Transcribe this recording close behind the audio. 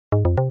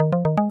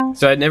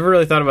So I'd never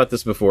really thought about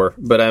this before,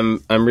 but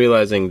I'm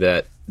realizing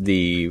that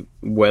the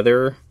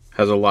weather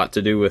has a lot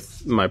to do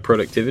with my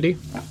productivity.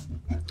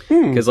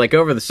 Because like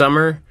over the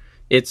summer,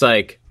 it's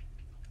like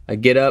I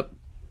get up.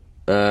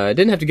 I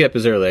didn't have to get up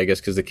as early, I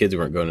guess, because the kids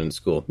weren't going into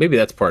school. Maybe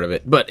that's part of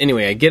it. But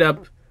anyway, I get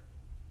up,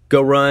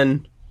 go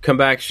run, come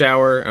back,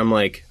 shower. I'm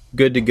like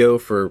good to go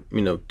for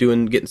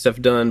getting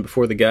stuff done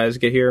before the guys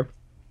get here.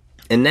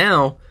 And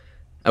now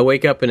I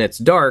wake up and it's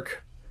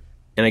dark,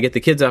 and I get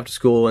the kids off to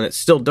school and it's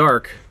still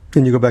dark.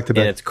 And you go back to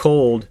bed. And it's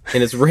cold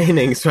and it's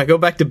raining, so I go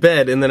back to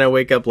bed, and then I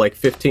wake up like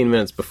 15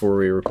 minutes before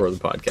we record the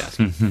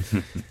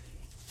podcast.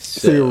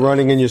 So you're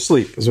running in your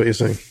sleep, is what you're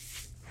saying?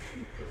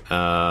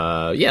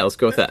 Yeah, let's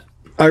go with that.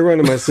 I run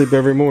in my sleep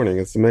every morning.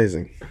 It's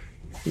amazing.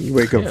 You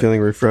wake up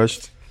feeling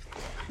refreshed.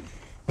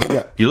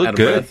 Yeah, you look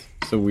good.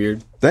 So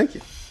weird. Thank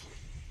you.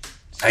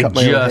 I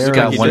just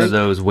got one of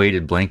those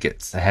weighted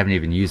blankets. I haven't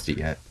even used it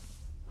yet.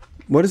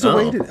 What is it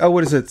weighted? Oh,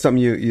 what is it?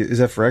 Something you is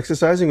that for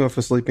exercising or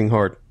for sleeping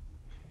hard?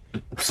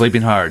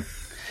 Sleeping hard.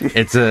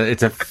 It's a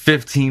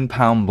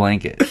 15-pound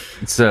blanket,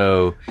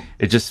 so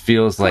it just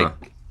feels like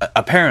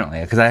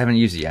apparently, because I haven't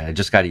used it yet. I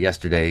just got it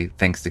yesterday,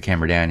 thanks to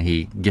Cameron Dan.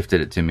 He gifted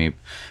it to me,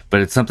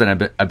 but it's something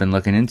I've been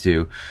looking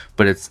into.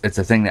 But it's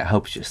a thing that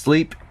helps you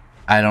sleep.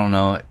 I don't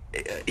know.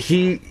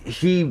 He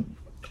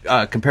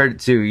compared it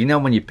to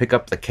when you pick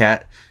up the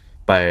cat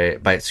by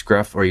its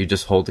scruff, or you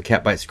just hold the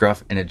cat by its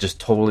scruff, and it just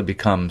totally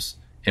becomes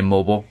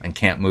immobile and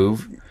can't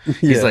move.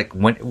 He's like,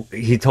 when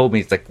he told me,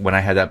 it's like when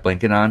I had that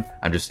blanket on,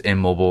 I'm just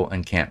immobile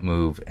and can't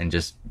move and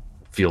just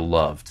feel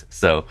loved.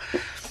 So,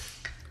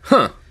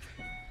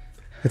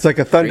 it's like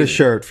a thunder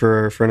shirt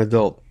for an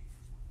adult.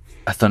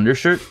 A thunder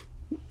shirt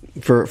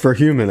for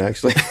human,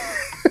 actually.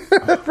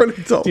 For an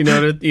adult. Do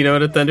you know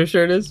what a thunder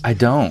shirt is? I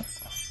don't.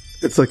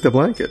 It's like the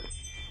blanket.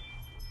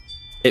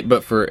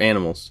 But for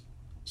animals.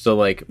 So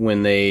like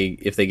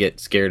if they get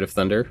scared of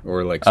thunder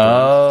or like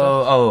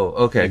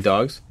okay, like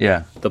dogs,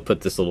 yeah, they'll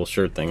put this little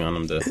shirt thing on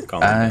them to calm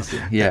them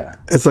down. Yeah,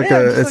 it's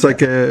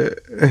like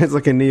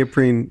a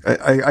neoprene.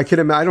 I can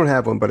imagine. I don't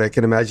have one, but I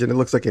can imagine it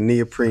looks like a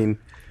neoprene.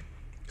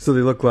 So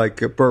they look like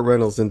Burt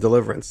Reynolds in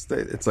Deliverance.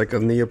 It's like a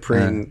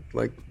neoprene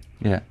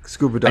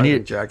scuba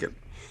diving jacket.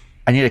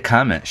 I need a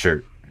comment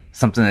shirt.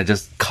 Something that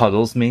just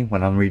cuddles me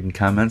when I'm reading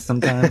comments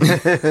sometimes.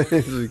 Get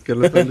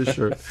a thunder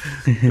shirt,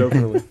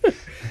 definitely.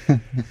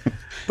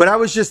 But I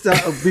was just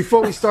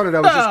before we started, I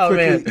was just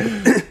quickly.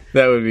 Man.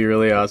 That would be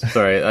really awesome.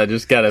 Sorry, I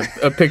just got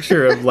a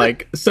picture of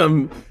like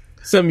some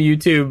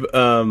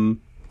YouTube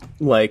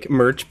like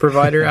merch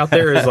provider out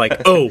there is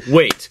like, oh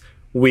wait,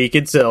 we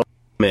could sell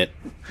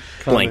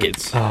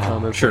blankets,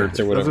 shirts,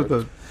 or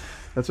whatever.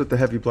 That's what the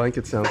heavy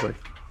blanket sounds like.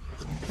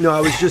 No, I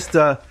was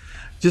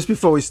just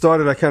before we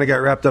started, I kind of got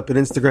wrapped up in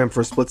Instagram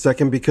for a split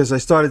second because I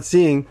started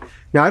seeing.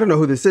 Now I don't know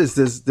who this is.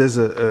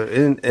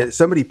 There's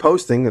somebody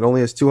posting that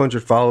only has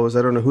 200 followers.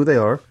 I don't know who they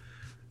are,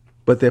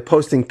 but they're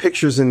posting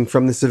pictures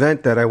from this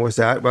event that I was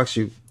at. Well,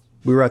 actually,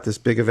 we were at this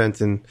big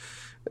event and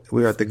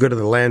we were at the Good of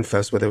the Land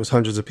Fest where there was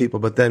hundreds of people.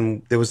 But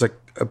then there was like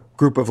a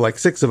group of like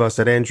 6 of us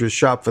at Andrew's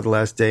shop for the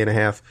last day and a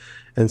half,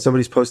 and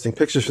somebody's posting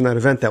pictures from that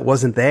event that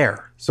wasn't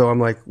there. So I'm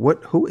like,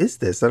 what? Who is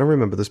this? I don't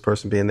remember this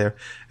person being there.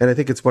 And I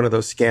think it's one of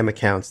those scam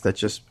accounts that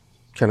just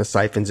kind of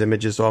siphons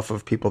images off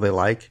of people they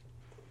like.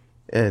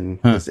 And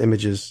there's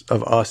images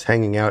of us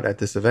hanging out at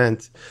this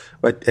event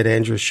at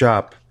Andrew's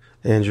shop,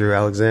 Andrew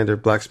Alexander,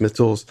 Blacksmith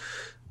Tools.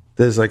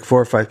 There's like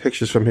 4 or 5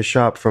 pictures from his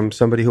shop from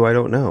somebody who I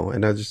don't know.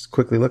 And I was just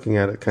quickly looking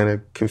at it, kind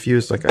of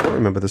confused. Like, I don't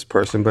remember this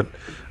person, but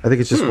I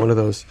think it's just one of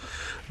those.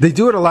 They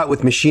do it a lot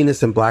with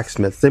machinists and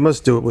blacksmiths. They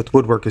must do it with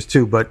woodworkers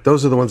too, but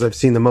those are the ones I've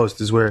seen the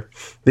most, is where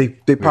they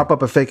pop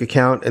up a fake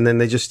account and then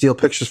they just steal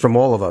pictures from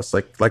all of us,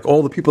 like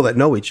all the people that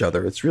know each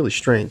other. It's really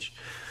strange.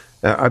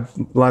 A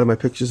lot of my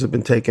pictures have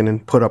been taken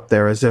and put up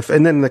there as if,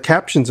 and then the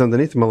captions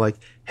underneath them are like,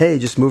 hey,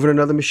 just moving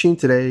another machine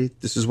today.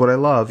 This is what I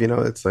love.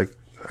 It's like,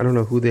 I don't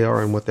know who they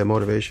are and what their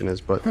motivation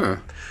is, but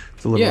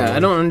it's a little. Yeah,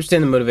 I don't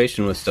understand the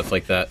motivation with stuff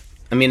like that.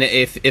 I mean,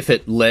 if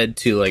it led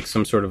to like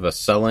some sort of a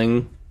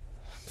selling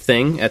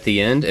thing at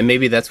the end, and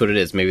maybe that's what it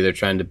is. Maybe they're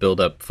trying to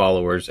build up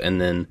followers, and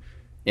then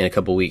in a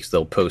couple weeks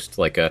they'll post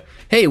like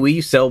hey,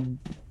 we sell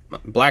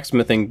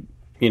blacksmithing,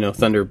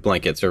 thunder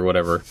blankets or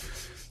whatever.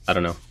 I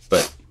don't know,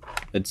 but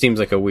it seems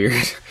like a weird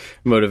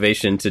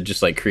motivation to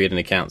just like create an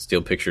account,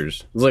 steal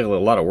pictures. It's like a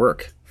lot of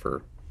work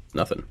for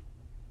nothing.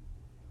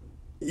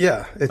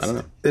 Yeah,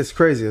 it's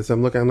crazy. As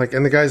I'm like, and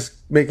the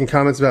guy's making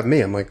comments about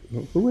me. I'm like,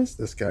 who is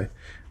this guy?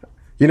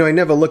 I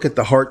never look at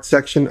the heart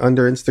section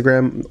under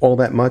Instagram all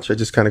that much. I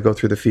just kind of go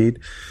through the feed.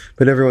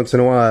 But every once in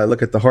a while, I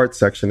look at the heart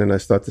section and I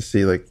start to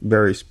see like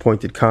various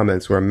pointed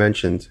comments where I'm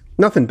mentioned.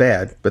 Nothing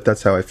bad, but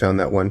that's how I found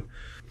that one.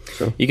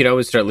 So you could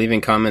always start leaving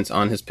comments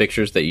on his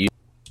pictures that you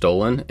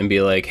stolen and be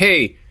like,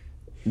 hey,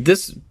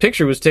 this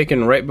picture was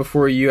taken right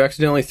before you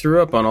accidentally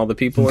threw up on all the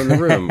people in the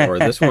room, or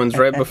this one's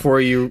right before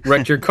you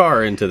wrecked your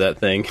car into that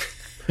thing.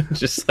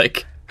 Just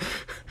like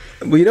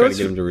Well, you know, Try to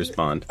get him to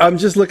respond. I'm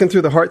just looking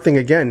through the heart thing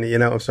again. You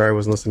know, I'm sorry, I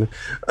wasn't listening.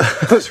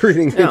 I was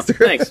reading Yeah,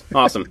 Instagram. thanks.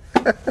 Awesome.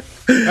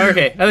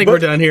 Okay, I think we're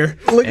done here.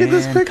 Look at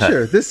this And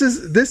picture. This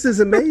is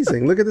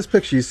amazing. Look at this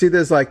picture. You see,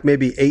 there's like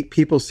maybe 8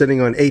 people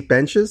sitting on 8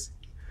 benches.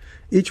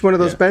 Each one of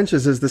those Yeah.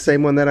 benches is the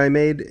same one that I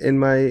made in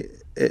my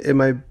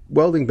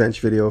welding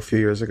bench video a few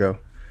years ago.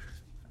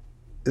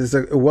 There's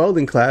a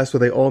welding class where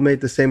they all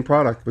made the same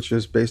product, which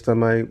was based on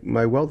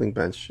my welding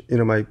bench. You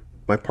know, my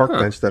park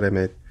bench that I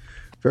made.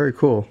 Very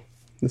cool.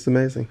 It's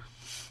amazing.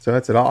 So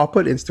that's it. I'll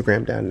put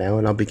Instagram down now,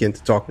 and I'll begin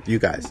to talk with you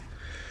guys.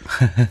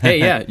 Hey,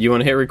 yeah, you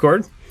want to hit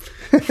record?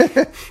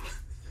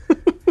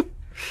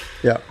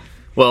 Yeah.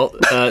 Well,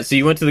 so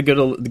you went to the good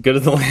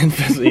of the land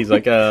festival. He's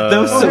like, That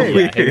was so yeah,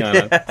 weird. hang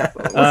on.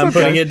 I'm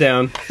putting it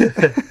down.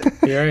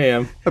 Here I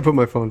am. I put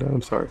my phone down.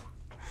 I'm sorry.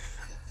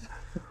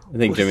 I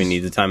think Jimmy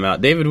needs a timeout.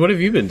 David, what have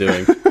you been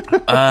doing?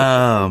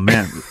 Oh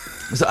man,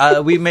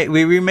 so we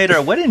remade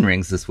our wedding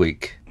rings this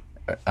week.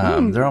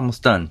 They're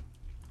almost done.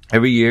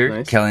 Every year,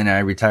 Nice. Kelly and I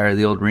retire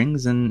the old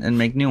rings and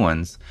make new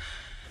ones.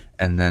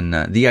 And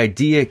then the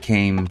idea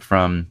came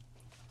from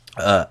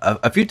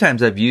a few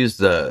times I've used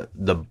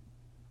the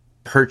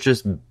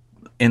purchased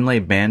inlay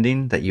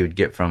banding that you would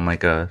get from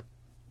like a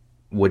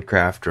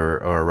Woodcraft or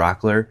a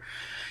Rockler.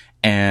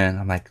 And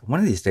I'm like, one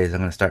of these days I'm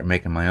going to start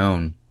making my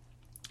own.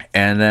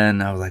 And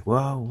then I was like,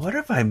 well, what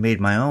if I made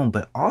my own,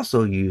 but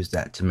also use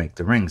that to make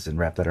the rings and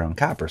wrap that around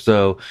copper?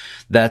 So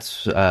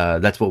that's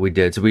what we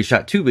did. So we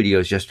shot 2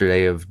 videos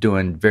yesterday of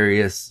doing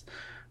various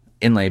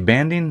inlay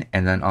banding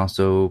and then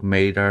also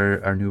made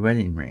our new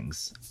wedding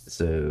rings.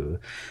 So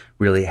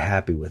really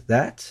happy with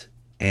that.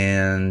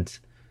 And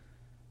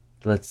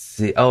let's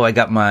see. Oh, I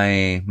got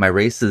my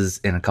races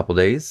in a couple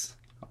days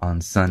on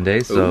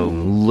Sunday. So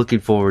looking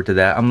forward to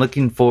that. I'm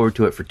looking forward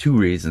to it for 2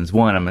 reasons.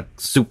 One, I'm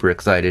super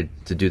excited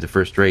to do the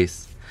first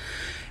race.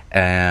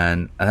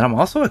 And I'm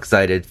also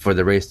excited for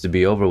the race to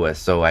be over with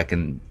so I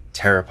can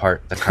tear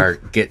apart the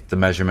cart, get the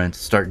measurements,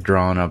 start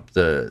drawing up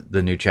the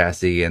new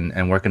chassis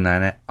and working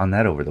on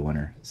that over the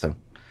winter. So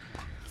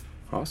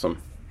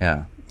Awesome.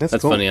 yeah. That's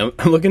cool. funny. I'm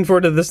looking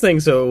forward to this thing,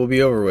 so it will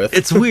be over with.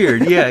 It's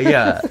weird.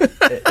 Yeah.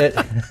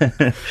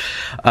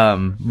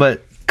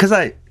 But cuz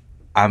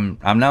I'm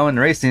now in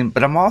racing,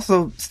 but I'm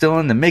also still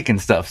into making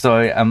stuff. So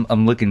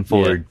I'm looking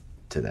forward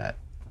to that.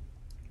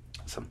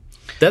 So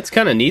That's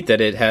kind of neat that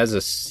it has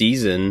a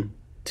season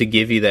to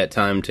give you that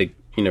time to,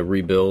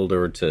 rebuild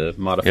or to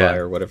modify Yeah.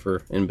 or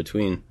whatever in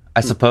between.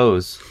 I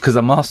suppose because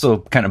I'm also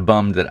kind of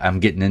bummed that I'm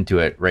getting into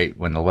it right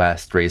when the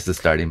last race is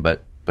starting.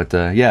 But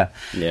yeah.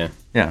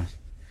 Yeah.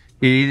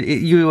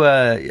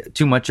 You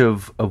too much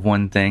of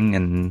one thing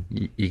and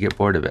you get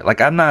bored of it. Like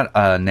I'm not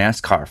a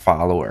NASCAR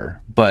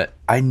follower, but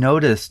I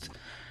noticed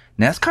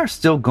NASCAR's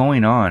still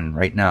going on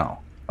right now.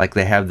 Like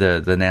they have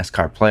the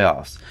NASCAR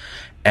playoffs,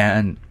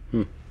 and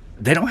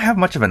they don't have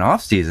much of an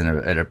off season.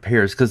 It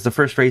appears because the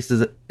first race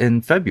is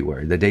in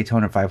February. The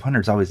Daytona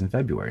 500 is always in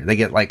February. They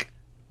get like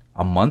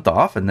a month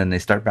off and then they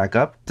start back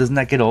up. Doesn't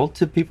that get old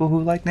to people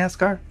who like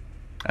NASCAR?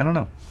 I don't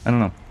know. I don't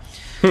know.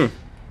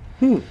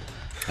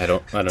 Dave,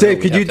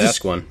 We'd could have you to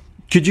ask one.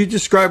 Could you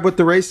describe what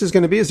the race is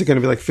going to be? Is it going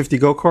to be like 50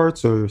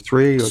 go-karts or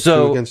 3 or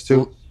 2 against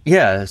 2?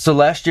 Yeah, so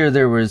last year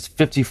there was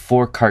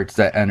 54 carts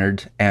that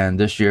entered, and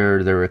this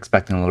year they were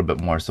expecting a little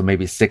bit more, so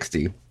maybe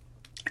 60.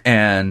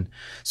 And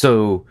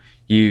so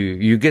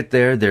you get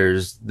there,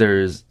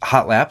 there's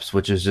hot laps,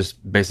 which is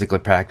just basically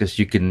practice.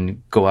 You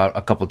can go out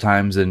a couple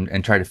times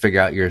and try to figure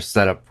out your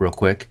setup real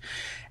quick.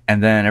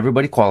 And then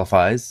everybody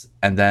qualifies,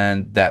 and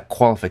then that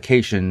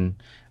qualification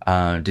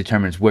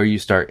determines where you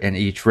start in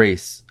each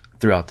race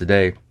throughout the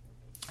day.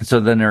 So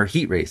then there are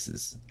heat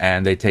races,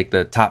 and they take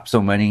the top so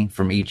many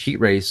from each heat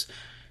race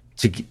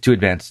to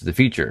advance to the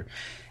feature.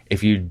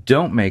 If you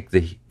don't make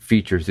the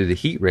feature through the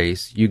heat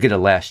race, you get a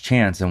last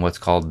chance in what's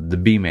called the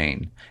B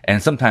main.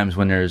 And sometimes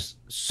when there's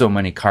so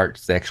many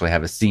carts, they actually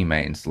have a C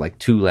main, so like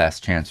 2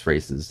 last chance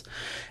races,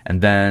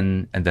 and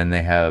then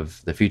they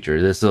have the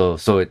feature. So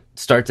it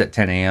starts at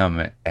 10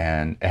 a.m.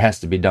 and it has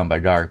to be done by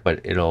dark,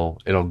 but it'll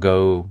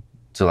go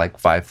to like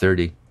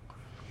 5:30.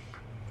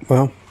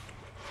 Well,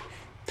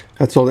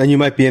 that's all. And you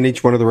might be in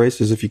each one of the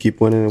races if you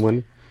keep winning and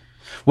winning.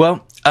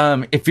 Well,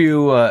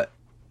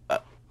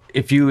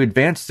 if you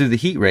advance through the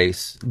heat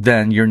race,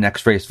 then your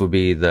next race will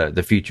be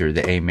the feature,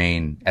 the A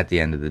main at the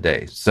end of the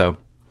day. So,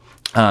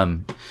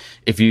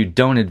 if you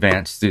don't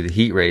advance through the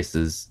heat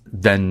races,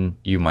 then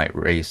you might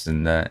race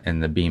in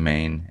the B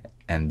main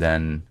and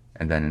then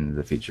into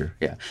the feature.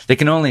 Yeah, they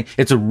can only.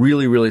 It's a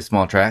really really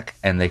small track,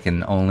 and they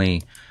can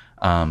only.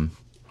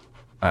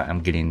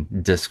 I'm getting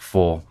disc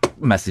full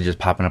messages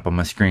popping up on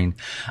my screen.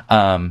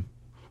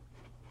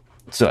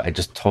 So I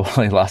just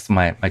totally lost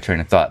my train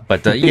of thought.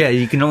 But yeah,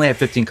 you can only have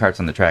 15 carts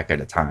on the track at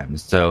a time.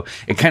 So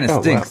it kind of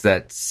stinks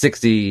that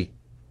 60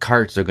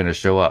 carts are going to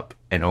show up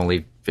and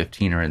only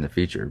 15 are in the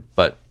feature.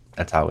 But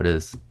that's how it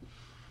is.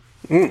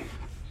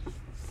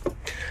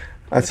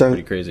 That's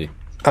Pretty crazy.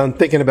 I'm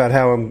thinking about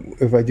how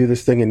if I do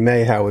this thing in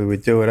May, how we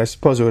would do it. I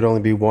suppose it would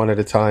only be 1 at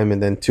a time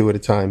and then 2 at a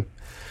time.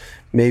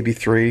 Maybe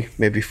 3,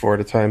 maybe 4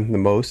 at a time, the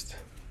most.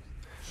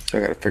 I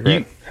got to figure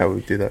out how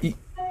we do that.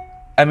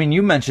 I mean,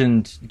 you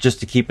mentioned just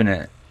to keeping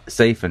it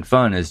safe and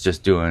fun is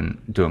just doing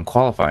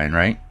qualifying,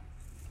 right?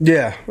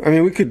 Yeah, I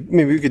mean, we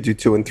could do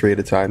 2 and 3 at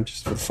a time,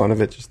 just for the fun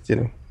of it. Just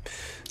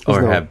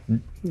Or have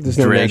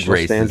drag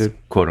races, standard,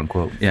 quote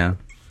unquote. Yeah,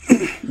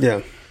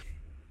 yeah.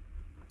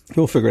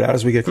 We'll figure it out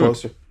as we get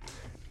closer.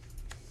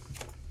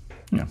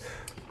 Yeah.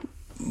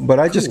 But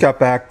I just got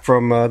back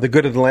from the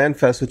Good of the Land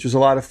Fest, which was a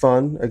lot of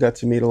fun. I got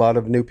to meet a lot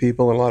of new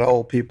people and a lot of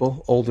old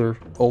people, older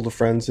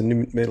friends,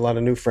 and made a lot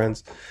of new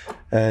friends.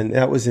 And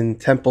that was in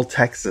Temple,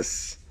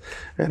 Texas.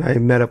 And I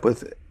met up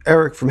with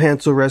Eric from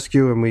Hansel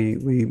Rescue, and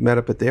we met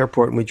up at the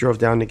airport, and we drove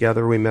down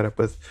together. We met up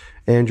with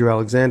Andrew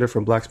Alexander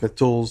from Blacksmith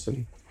Tools,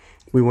 and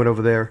we went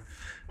over there.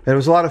 And it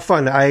was a lot of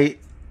fun.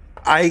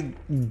 I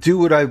do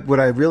what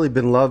I've really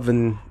been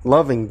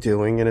loving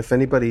doing, and if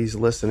anybody's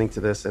listening to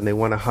this and they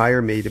want to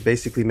hire me to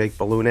basically make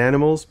balloon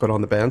animals, but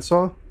on the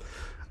bandsaw,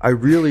 I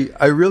really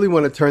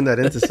want to turn that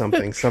into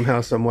something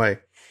somehow, some way.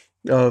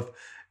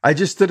 I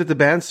just stood at the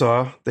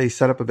bandsaw. They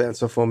set up a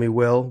bandsaw for me.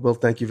 Will,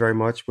 thank you very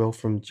much. Will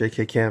from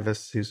JK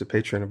Canvas, who's a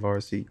patron of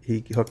ours. He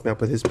hooked me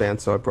up with his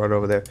bandsaw. I brought it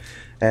over there,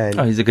 and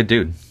he's a good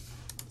dude.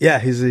 Yeah,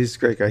 he's a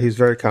great guy. He's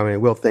very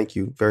accommodating. Will, thank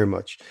you very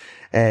much.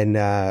 And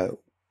I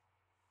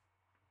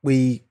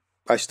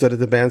stood at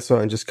the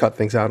bandsaw and just cut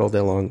things out all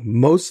day long.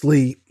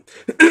 Mostly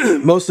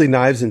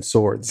knives and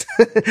swords.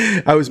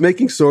 I was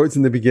making swords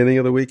in the beginning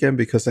of the weekend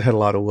because I had a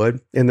lot of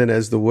wood. And then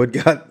as the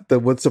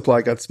wood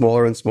supply got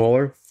smaller and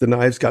smaller, the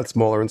knives got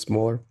smaller and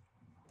smaller.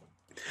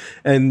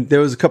 And there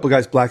was a couple of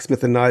guys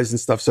blacksmithing knives and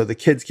stuff. So the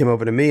kids came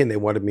over to me and they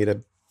wanted me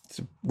to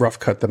rough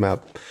cut them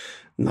out.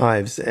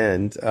 Knives,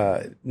 and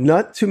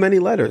not too many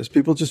letters.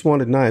 People just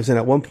wanted knives. And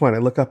at one point I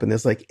look up and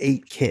there's like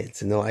 8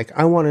 kids and they're like,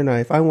 I want a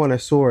knife, I want a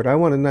sword, I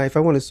want a knife,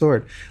 I want a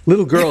sword.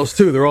 Little girls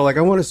too, they're all like,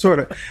 I want a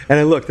sword. And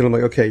I looked and I'm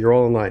like, okay, you're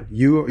all in line,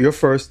 you're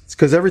first.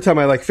 Because every time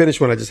I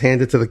finish one, I just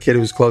hand it to the kid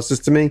who's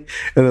closest to me,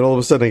 and then all of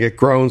a sudden I get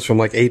groans from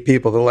like 8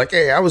 people. They're like,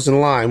 hey, I was in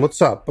line,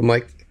 what's up? I'm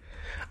like,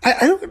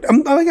 I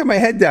got my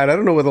head down, I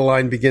don't know where the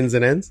line begins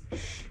and ends.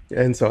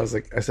 And so I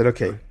said,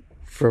 okay,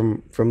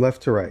 from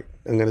left to right,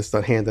 I'm going to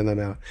start handing them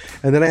out.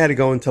 And then I had to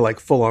go into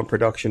full-on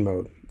production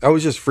mode. I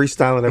was just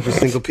freestyling every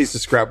single piece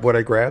of scrap wood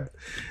I grabbed.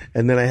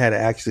 And then I had to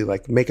actually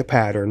make a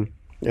pattern.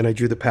 And I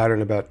drew the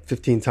pattern about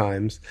 15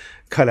 times,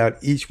 cut out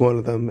each one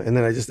of them. And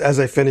then as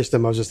I finished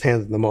them, I was just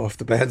handing them off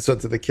the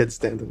bandsaw to the kids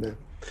standing there.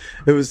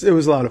 It was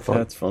a lot of fun.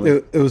 That's funny.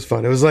 It was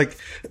fun. It was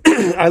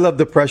I love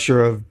the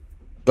pressure of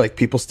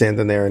people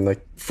standing there and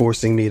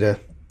forcing me to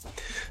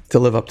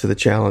live up to the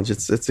challenge.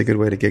 It's a good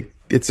way to get,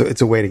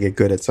 it's a way to get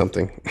good at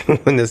something.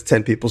 When there's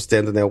 10 people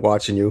standing there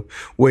watching you,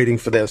 waiting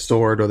for their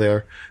sword or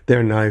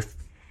their knife.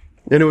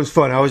 And it was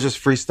fun. I was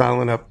just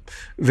freestyling up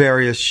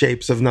various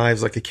shapes of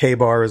knives. Like a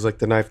K-bar is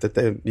the knife that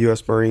the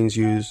U.S. Marines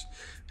use.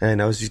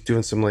 And I was just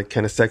doing some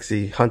kind of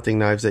sexy hunting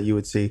knives that you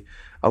would see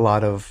a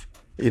lot of,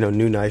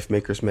 new knife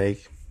makers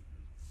make.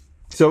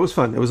 So it was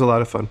fun. It was a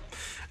lot of fun.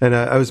 And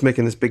I was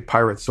making this big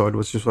pirate sword,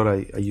 which is what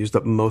I used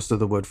up most of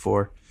the wood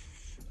for.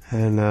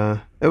 And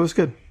it was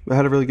good. I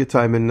had a really good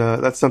time, and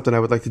that's something I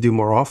would like to do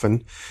more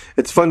often.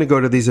 It's fun to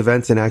go to these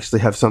events and actually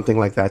have something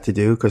like that to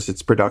do because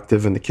it's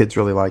productive and the kids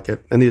really like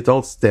it. And the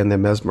adults stand there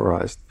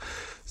mesmerized.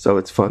 So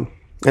it's fun.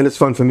 And it's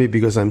fun for me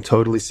because I'm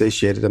totally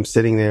satiated. I'm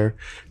sitting there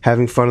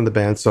having fun on the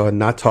bandsaw,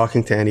 not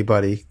talking to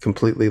anybody,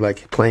 completely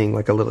playing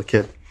like a little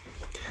kid.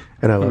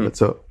 And I love it.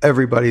 So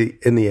everybody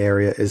in the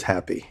area is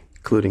happy,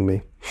 including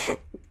me.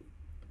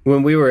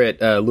 When we were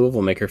at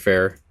Louisville Maker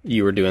Faire,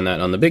 you were doing that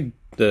on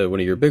one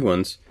of your big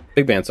ones.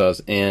 Big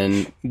bandsaws,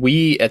 and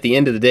we at the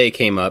end of the day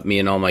came up, me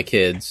and all my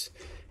kids,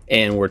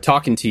 and we're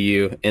talking to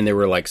you, and there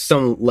were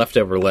some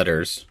leftover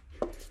letters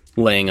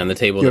laying on the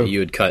table that you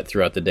had cut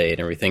throughout the day and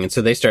everything, and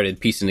so they started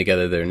piecing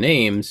together their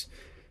names,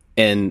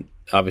 and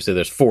obviously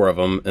there's 4 of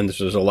them, and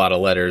there's a lot of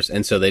letters,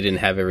 and so they didn't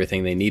have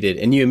everything they needed,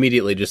 and you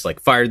immediately just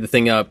fired the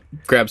thing up,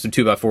 grabbed some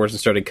 2x4s and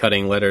started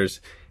cutting letters,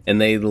 and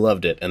they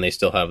loved it, and they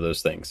still have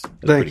those things.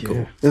 Thank you.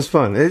 Cool. It's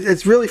fun.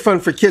 It's really fun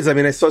for kids. I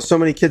mean, I saw so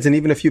many kids, and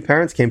even a few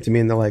parents came to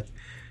me, and they're like,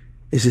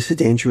 is this a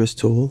dangerous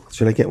tool?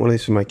 Should I get one of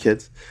these for my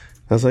kids?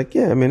 I was like,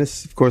 yeah, I mean,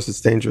 of course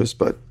it's dangerous,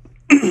 but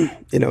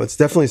it's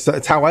definitely,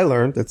 it's how I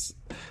learned.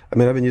 I've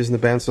been using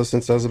the bandsaw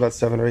since I was about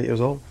 7 or 8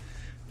 years old.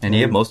 And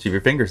you have most of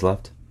your fingers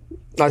left.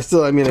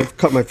 I've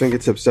cut my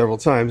fingertips several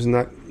times, and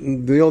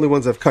the only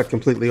ones I've cut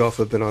completely off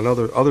have been on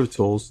other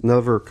tools,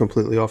 never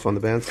completely off on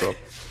the bandsaw.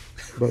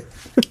 But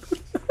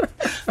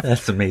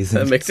that's amazing.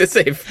 That makes it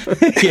safe.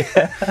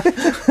 Yeah.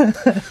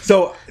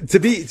 So to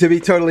be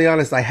totally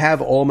honest, I have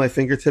all my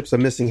fingertips.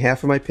 I'm missing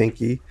half of my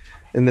pinky,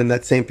 and then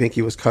that same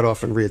pinky was cut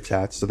off and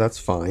reattached, so that's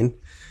fine.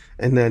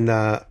 And then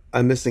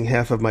I'm missing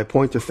half of my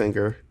pointer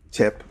finger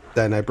tip.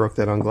 Then I broke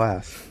that on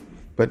glass.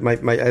 But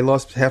I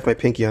lost half my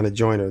pinky on a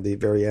joiner, the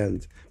very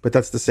end. But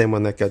that's the same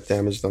one that got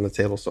damaged on the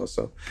table saw.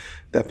 So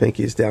that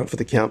pinky is down for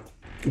the count,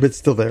 but it's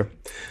still there.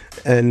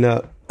 And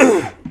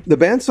the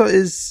bandsaw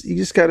is, you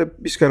just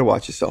gotta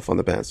watch yourself on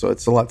the bandsaw.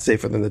 It's a lot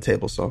safer than the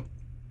table saw.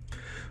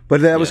 But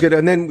that was good.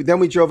 And then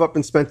we drove up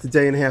and spent a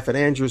day and a half at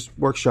Andrew's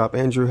workshop.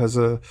 Andrew has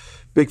a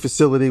big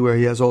facility where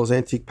he has all his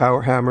antique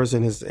power hammers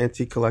and his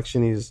antique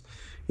collection.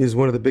 He's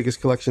one of the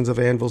biggest collections of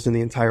anvils in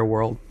the entire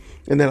world.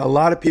 And then a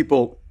lot of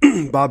people,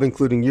 Bob,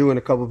 including you and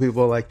a couple of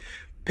people, are like,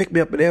 pick me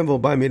up an anvil,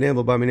 buy me an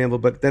anvil, buy me an anvil.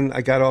 But then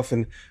I got off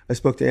and I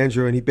spoke to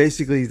Andrew, and he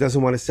basically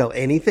doesn't want to sell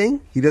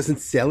anything. He doesn't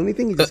sell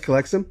anything. He just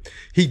collects them.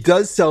 He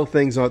does sell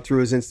things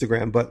through his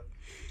Instagram, but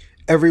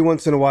every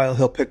once in a while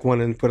he'll pick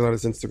one and put it on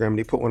his Instagram. And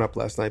he put one up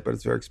last night, but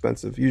it's very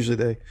expensive.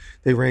 Usually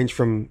they range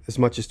from as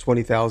much as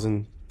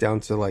 20,000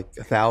 down to like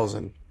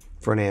 1,000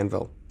 for an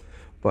anvil.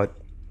 But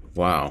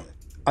wow,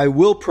 I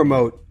will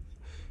promote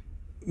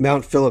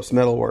Mount Phillips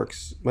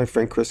Metalworks, my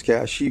friend Chris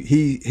Cash.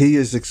 He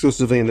is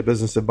exclusively in the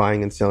business of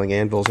buying and selling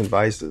anvils and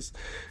vices.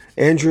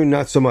 Andrew,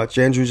 not so much.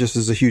 Andrew just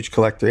is a huge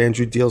collector.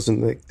 Andrew deals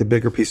in the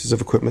bigger pieces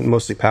of equipment,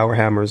 mostly power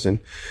hammers and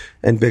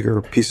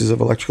bigger pieces of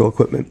electrical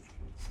equipment.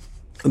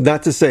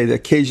 Not to say that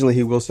occasionally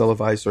he will sell a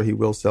vice or he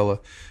will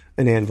sell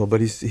an anvil, but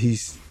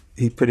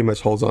he pretty much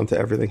holds on to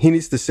everything. He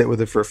needs to sit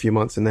with it for a few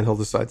months and then he'll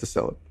decide to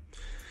sell it.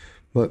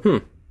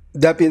 But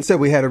that being said,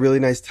 we had a really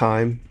nice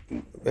time,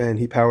 and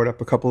he powered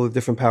up a couple of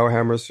different power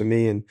hammers for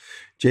me, and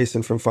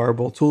Jason from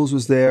Fireball Tools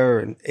was there,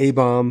 and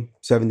A-Bomb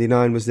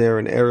 79 was there,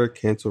 and Eric,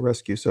 Hansel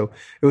Rescue. So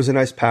it was a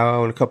nice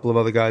powwow, and a couple of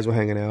other guys were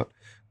hanging out.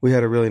 We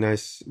had a really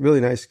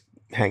nice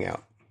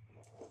hangout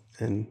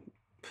and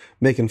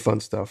making fun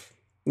stuff.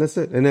 And that's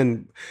it. And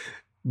then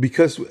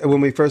because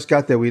when we first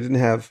got there, we didn't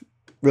have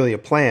really a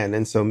plan.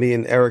 And so me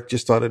and Eric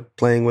just started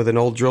playing with an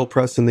old drill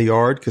press in the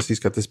yard, because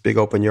he's got this big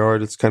open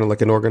yard. It's kind of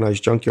like an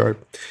organized junkyard.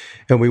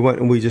 And we went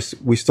and we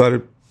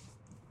started,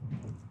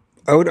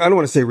 I don't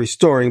want to say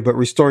restoring, but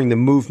restoring the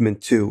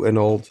movement to an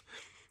old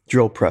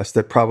drill press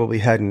that probably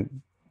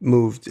hadn't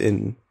moved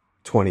in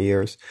 20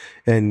 years.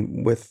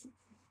 And with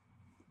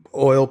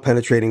oil,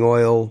 penetrating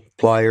oil,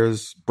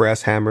 pliers,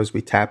 brass hammers,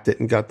 we tapped it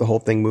and got the whole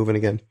thing moving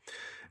again.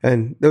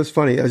 And that was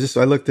funny. I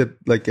looked at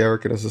like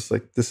Eric and I was just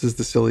like, this is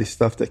the silly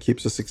stuff that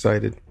keeps us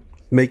excited.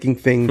 Making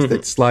things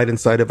that slide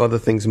inside of other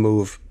things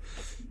move.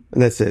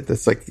 And that's it.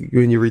 That's like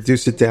when you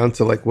reduce it down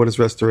to like, what is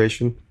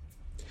restoration?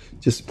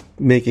 Just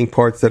making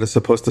parts that are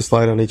supposed to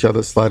slide on each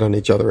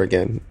other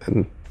again.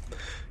 And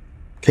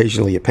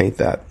occasionally you paint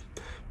that.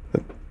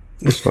 But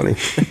it's funny.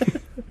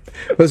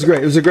 It was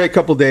great. It was a great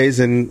couple days,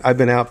 and I've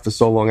been out for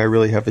so long. I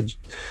really have a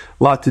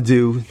lot to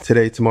do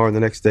today, tomorrow, and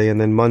the next day. And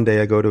then Monday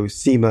I go to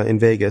SEMA in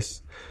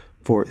Vegas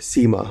for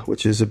SEMA,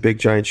 which is a big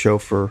giant show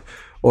for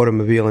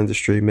automobile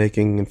industry,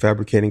 making and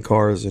fabricating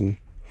cars and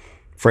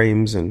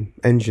frames and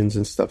engines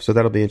and stuff. So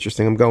that'll be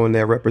interesting. I'm going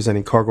there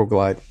representing Cargo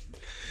Glide.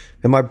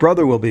 And my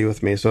brother will be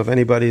with me. So if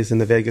anybody's in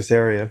the Vegas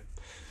area,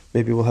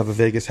 maybe we'll have a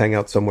Vegas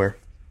hangout somewhere.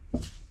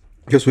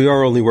 Because we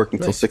are only working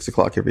till 6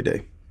 o'clock every day.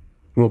 And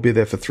we'll be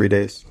there for 3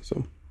 days.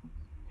 So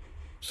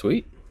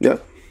sweet. Yeah.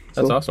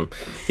 That's awesome.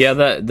 Yeah,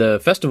 the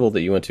festival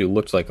that you went to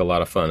looked like a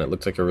lot of fun. It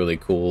looked like a really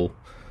cool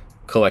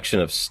collection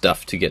of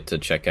stuff to get to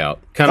check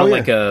out. Kind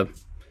of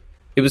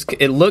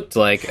it looked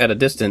like at a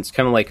distance,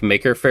 kind of like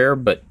Maker Faire,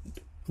 but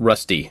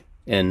rusty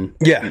and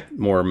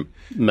more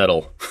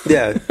metal.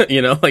 Yeah.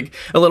 Like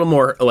a little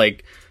more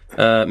like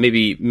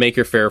maybe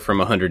Maker Faire from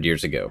 100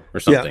 years ago or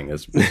something.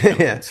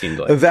 Yeah. It seemed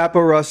like.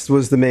 Evaporust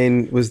was the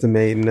main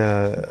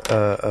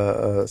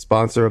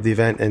sponsor of the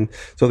event, and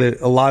so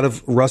a lot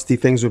of rusty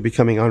things were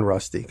becoming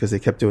unrusty because they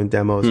kept doing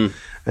demos.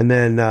 And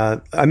then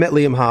I met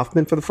Liam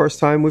Hoffman for the first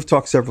time. We've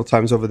talked several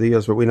times over the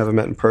years, but we never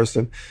met in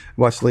person.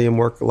 Watched Liam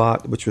work a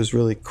lot, which was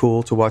really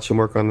cool to watch him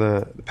work on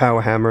the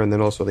power hammer and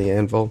then also the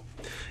anvil.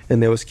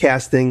 And there was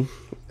casting.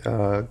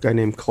 A guy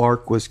named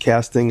Clark was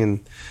casting,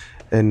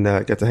 and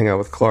got to hang out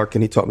with Clark,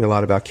 and he taught me a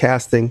lot about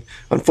casting.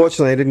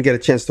 Unfortunately, I didn't get a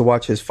chance to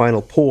watch his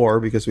final pour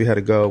because we had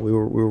to go. We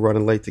were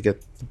running late to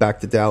get back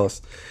to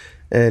Dallas,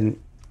 and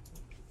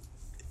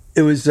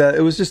it was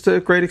just a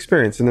great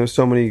experience. And there were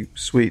so many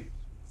sweet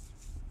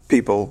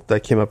people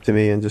that came up to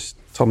me and just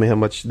told me how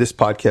much this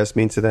podcast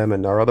means to them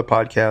and our other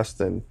podcast,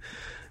 and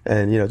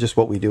just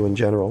what we do in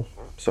general.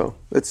 So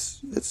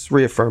it's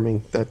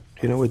reaffirming that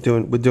we're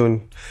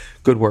doing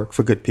good work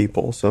for good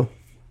people. So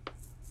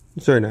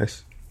it's very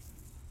nice.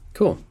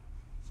 Cool.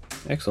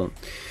 Excellent.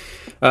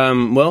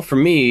 Well, for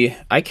me,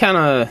 I kind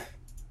of...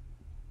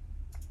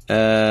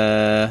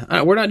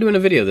 we're not doing a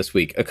video this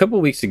week. A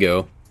couple weeks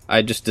ago,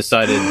 I just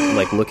decided,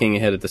 looking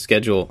ahead at the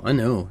schedule... I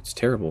know, it's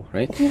terrible,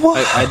 right?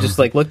 I just,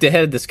 looked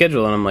ahead at the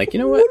schedule, and I'm like, you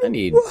know what? I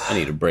need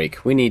a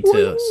break. We need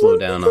to slow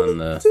down on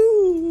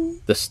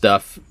the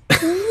stuff.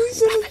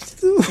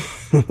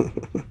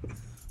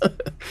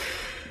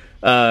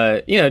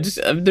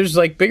 There's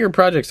bigger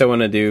projects I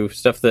want to do,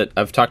 stuff that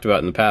I've talked about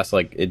in the past.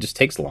 It just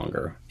takes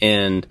longer,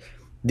 and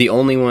the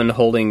only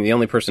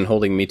person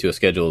holding me to a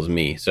schedule is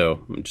me.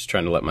 So I'm just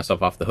trying to let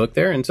myself off the hook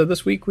there. And so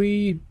this week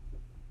we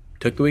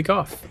took the week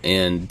off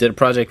and did a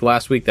project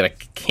last week that I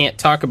can't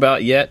talk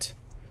about yet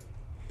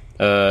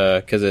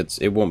because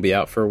it won't be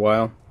out for a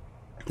while.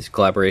 This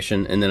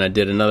collaboration, and then I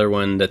did another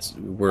one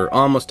we're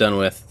almost done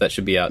with that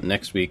should be out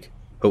next week,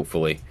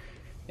 hopefully,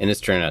 and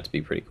it's turning out to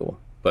be pretty cool.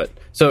 But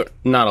so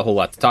not a whole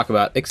lot to talk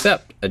about,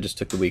 except I just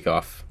took the week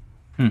off.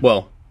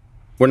 Well,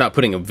 we're not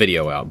putting a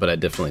video out, but I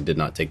definitely did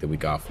not take the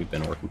week off. We've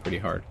been working pretty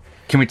hard.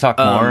 Can we talk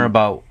more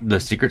about the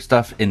secret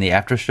stuff in the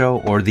after show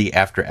or the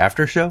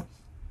after show?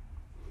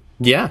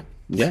 Yeah,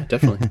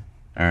 definitely.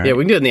 All right. Yeah,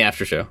 we can do it in the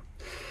after show.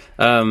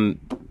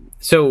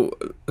 So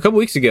a couple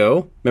weeks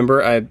ago,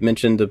 remember I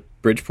mentioned the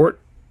Bridgeport?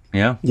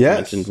 Yeah. Yes.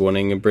 Mentioned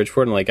wanting a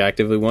Bridgeport and like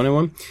actively wanting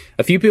one.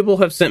 A few people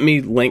have sent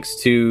me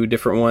links to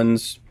different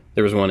ones.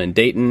 There was one in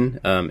Dayton,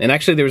 and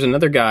actually there was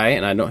another guy,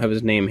 and I don't have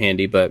his name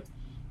handy, but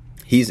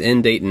he's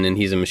in Dayton and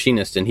he's a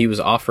machinist, and he was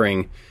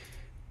offering,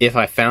 if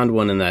I found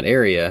one in that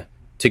area,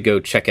 to go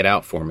check it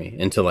out for me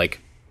and to like,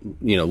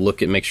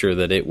 look at, make sure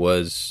that it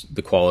was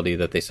the quality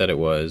that they said it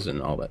was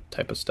and all that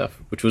type of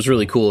stuff, which was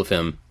really cool of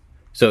him.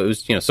 So it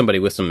was, somebody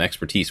with some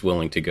expertise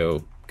willing to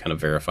go kind of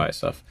verify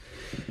stuff.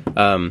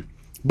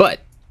 But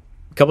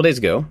a couple days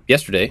ago,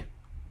 yesterday,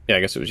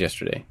 I guess it was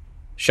yesterday,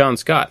 Sean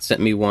Scott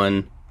sent me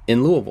one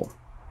in Louisville,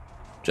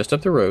 just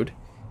up the road,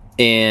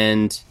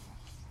 and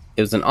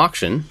it was an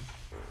auction.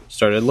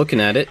 Started looking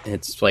at it.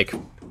 It's like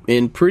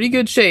in pretty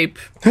good shape,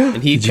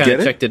 and he kind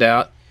of checked it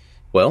out.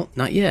 Well,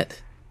 not yet,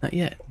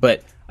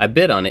 but I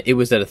bid on it. It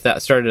was at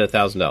started at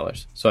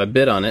 $1,000, so I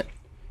bid on it,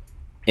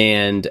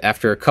 and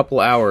after a couple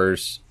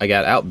hours, I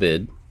got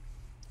outbid,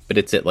 but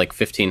it's at like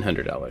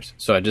 $1,500.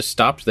 So I just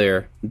stopped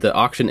there. The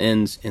auction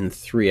ends in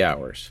 3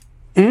 hours,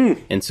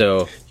 and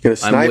so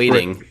I'm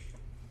waiting.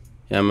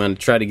 I'm going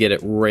to try to get it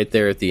right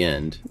there at the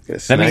end. I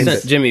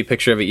sent Jimmy a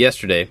picture of it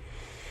yesterday,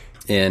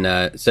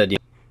 and said,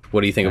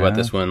 "What do you think about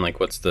this one? Like,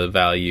 what's the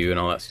value and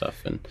all that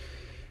stuff?" And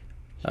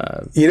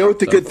what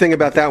the good thing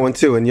about that one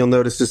too, and you'll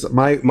notice this,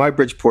 my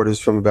Bridgeport is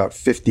from about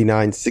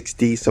 59,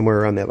 60,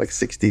 somewhere around there, like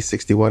 60,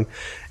 61,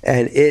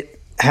 and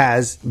it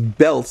has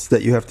belts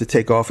that you have to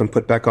take off and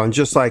put back on,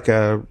 just like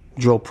a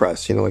drill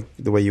press, like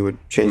the way you would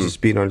change the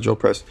speed on a drill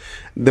press.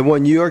 The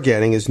one you're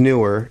getting is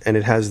newer, and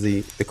it has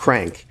the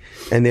crank,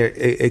 and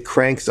it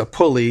cranks a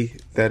pulley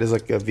that is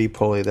like a V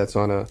pulley that's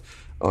on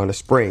a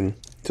spring,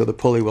 so the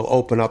pulley will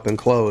open up and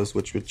close,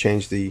 which would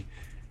change the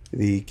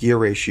gear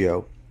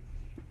ratio.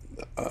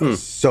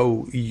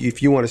 So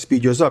if you want to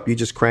speed yours up, you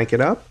just crank it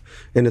up,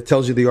 and it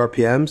tells you the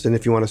RPMs. And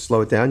if you want to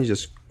slow it down, you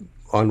just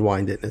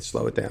unwind it and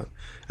slow it down,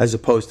 as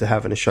opposed to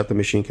having to shut the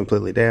machine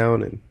completely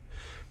down and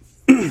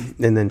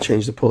and then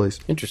change the pulleys.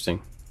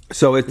 Interesting.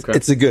 So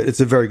it's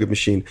a very good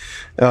machine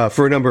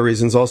for a number of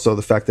reasons. Also,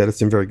 the fact that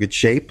it's in very good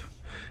shape,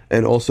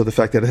 and also the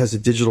fact that it has a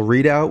digital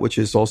readout, which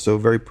is also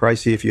very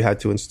pricey if you had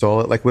to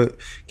install it. Like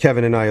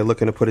Kevin and I are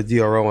looking to put a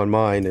DRO on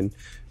mine, and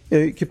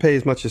you could pay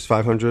as much as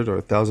 $500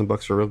 or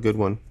 $1,000 for a real good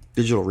one.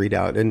 Digital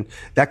readout, and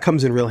that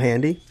comes in real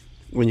handy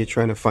when you're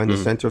trying to find the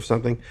center of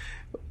something.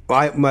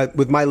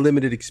 With my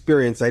limited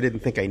experience, I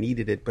didn't think I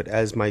needed it, but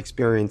as my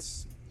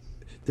experience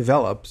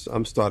develops,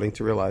 I'm starting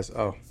to realize,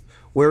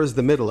 where is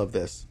the middle of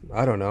this?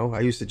 I don't know. I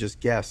used to just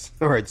guess.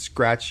 All right,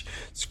 scratch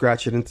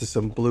it into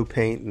some blue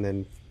paint and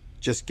then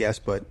just guess.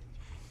 But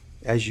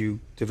as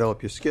you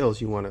develop your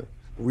skills, you want to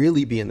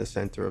really be in the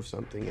center of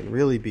something and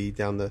really be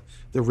down the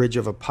ridge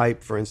of a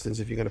pipe, for instance,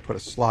 if you're going to put a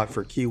slot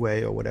for a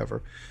keyway or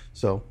whatever.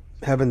 So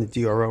having the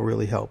DRO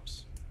really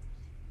helps.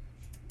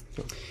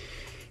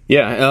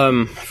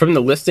 Yeah, from the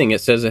listing,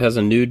 it says it has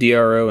a new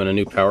DRO and a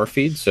new power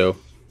feed. So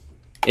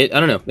I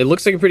don't know. It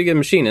looks like a pretty good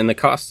machine, and the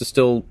cost is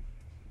still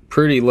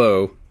pretty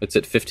low. It's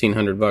at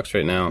 $1,500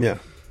 right now. Yeah.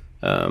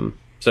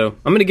 So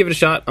I'm going to give it a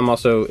shot. I'm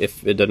also,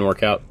 if it doesn't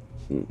work out,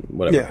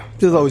 whatever. Yeah,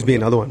 there'll always be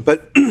another one.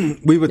 But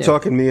we were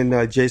talking, me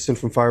and Jason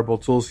from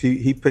Firebolt Tools.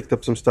 He picked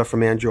up some stuff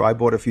from Andrew. I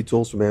bought a few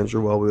tools from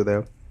Andrew while we were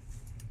there.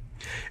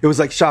 It was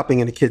like shopping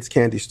in a kid's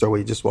candy store where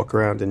you just walk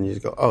around and you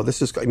go, "Oh,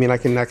 this is. I mean, I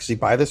can actually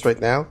buy this right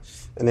now."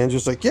 And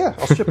Andrew's like, "Yeah,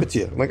 I'll ship it to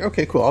you." I'm like,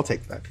 "Okay, cool, I'll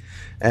take that."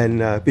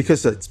 And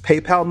because it's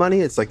PayPal money,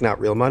 it's like not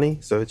real money,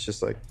 so it's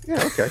just like,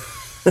 "Yeah, okay."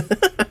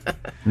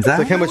 It's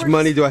like, how much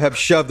money do I have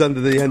shoved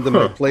under the end of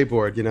my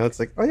playboard? It's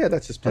like, "Oh yeah,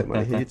 that's just play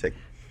money. Here, you take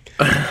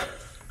it."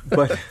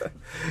 But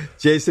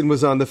Jason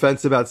was on the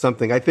fence about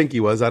something. I think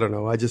he was. I don't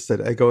know. I just said,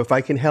 if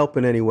I can help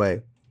in any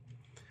way.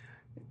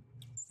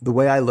 The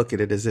way I look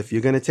at it is, if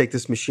you're going to take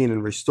this machine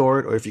and restore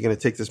it, or if you're going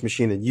to take this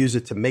machine and use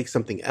it to make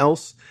something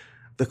else,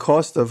 the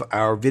cost of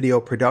our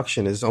video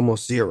production is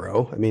almost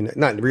zero. I mean,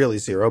 not really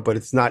zero, but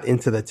it's not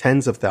into the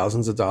tens of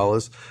thousands of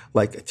dollars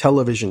like a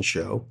television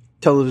show.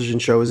 Television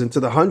show is into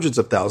the hundreds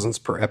of thousands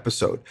per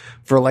episode.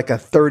 For like a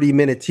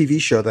 30-minute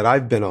TV show that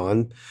I've been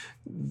on,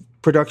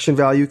 production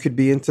value could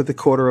be into the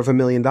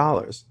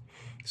 $250,000.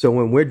 So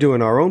when we're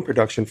doing our own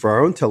production for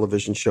our own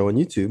television show on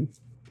YouTube,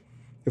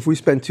 if we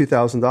spend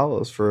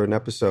 $2,000 for an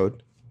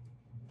episode,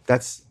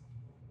 that's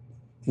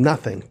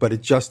nothing, but it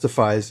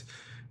justifies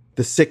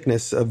the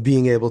sickness of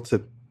being able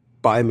to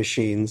buy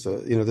machines,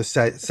 to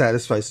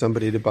satisfy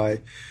somebody to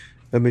buy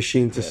a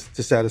machine to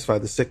satisfy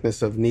the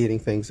sickness of needing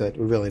things that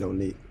we really don't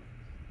need.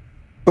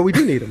 But we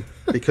do need them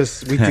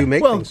because we do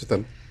make things with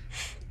them.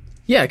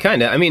 Yeah,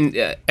 kind of. I mean,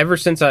 ever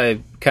since I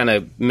kind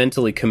of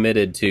mentally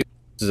committed to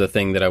this is a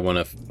thing that I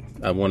want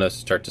to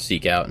start to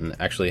seek out and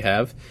actually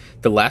have.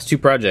 The last two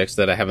projects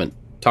that I haven't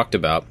talked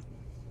about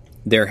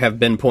there have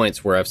been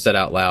points where I've said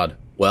out loud,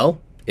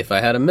 well, if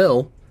I had a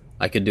mill,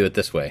 I could do it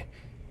this way.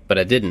 But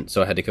I didn't,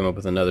 so I had to come up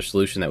with another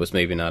solution that was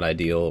maybe not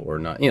ideal or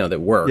not,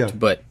 that worked. Yeah.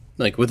 But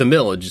like with a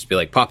mill, it'd just be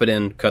like, pop it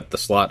in, cut the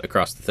slot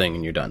across the thing,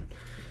 and you're done.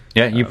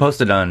 Yeah, you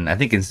posted on, I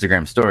think,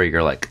 Instagram story,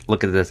 you're like,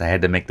 look at this, I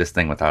had to make this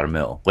thing without a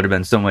mill. Would have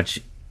been so much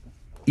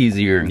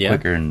easier and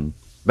quicker and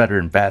better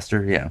and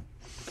faster, yeah.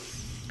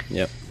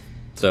 Yep.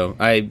 So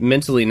I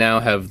mentally now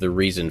have the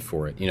reason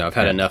for it. I've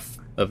had enough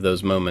of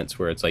those moments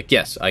where it's like,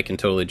 yes, I can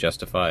totally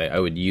justify, I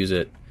would use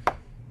it.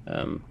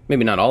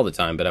 Maybe not all the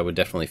time, but I would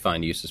definitely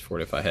find uses for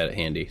it if I had it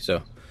handy.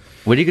 So,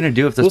 what are you going to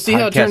do if this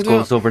podcast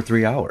goes over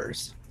 3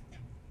 hours?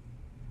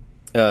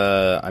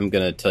 I'm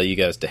going to tell you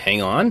guys to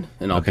hang on,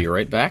 and I'll be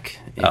right back.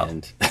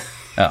 And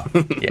yeah,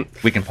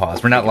 we can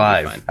pause. We're not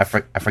live.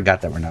 I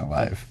forgot that we're not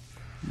live.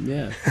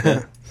 Yeah.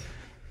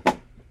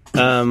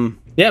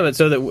 But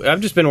so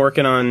I've just been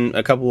working on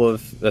a couple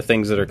of the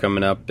things that are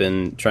coming up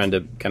and trying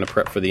to kind of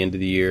prep for the end of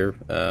the year.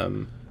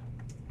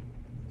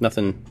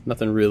 Nothing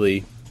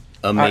really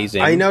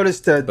amazing. I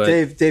noticed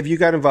Dave, you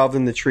got involved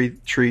in the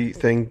tree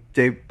thing.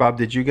 Bob,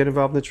 did you get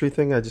involved in the tree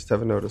thing? I just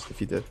haven't noticed if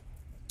you did.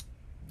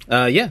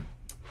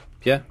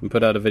 Yeah, we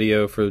put out a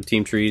video for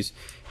Team Trees,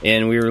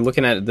 and we were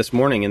looking at it this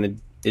morning,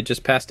 and it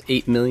just passed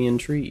 8 million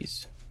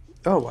trees.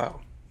 Oh,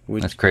 wow.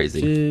 That's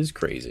crazy. Which is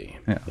crazy.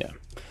 Yeah.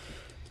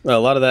 Well, a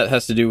lot of that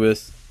has to do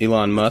with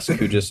Elon Musk,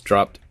 who just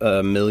dropped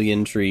 1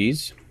 million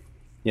trees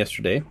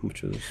yesterday,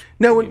 which was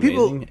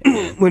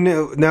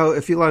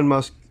if Elon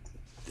Musk,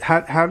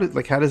 how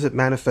does it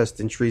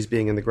manifest in trees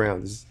being in the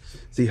ground? Does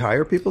he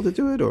hire people to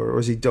do it, or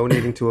is he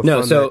donating to a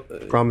fund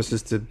that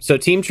promises to? So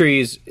Team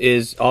Trees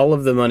is all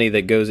of the money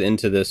that goes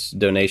into this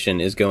donation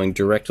is going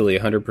directly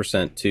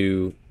 100%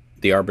 to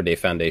the Arbor Day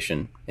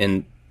Foundation,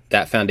 and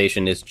that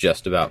foundation is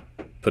just about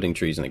putting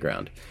trees in the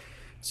ground.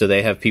 So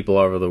they have people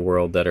all over the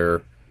world that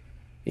are,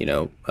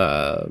 that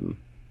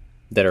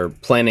are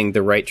planting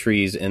the right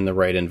trees in the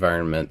right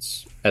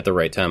environments at the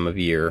right time of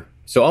year.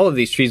 So all of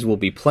these trees will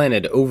be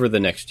planted over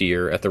the next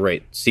year at the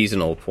right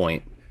seasonal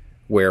point,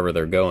 wherever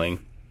they're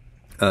going.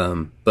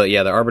 But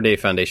yeah, the Arbor Day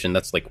Foundation,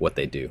 that's like what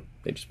they do.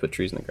 They just put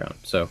trees in the ground.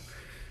 So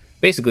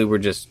basically we're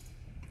just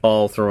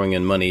all throwing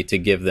in money to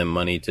give them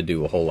money to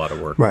do a whole lot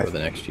of work over the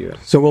next year.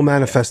 So we'll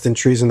manifest in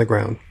trees in the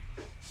ground.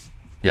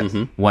 Yes.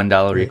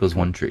 $1 equals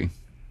 1 tree.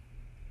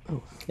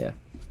 Oh. Yeah.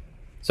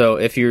 So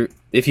if you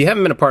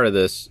haven't been a part of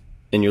this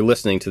and you're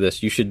listening to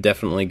this, you should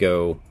definitely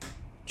go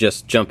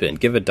just jump in.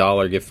 Give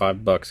 $1, give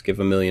 $5, give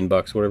 $1 million,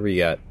 whatever you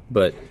got.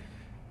 But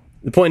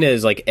the point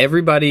is, like,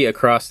 everybody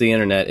across the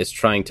internet is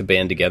trying to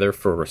band together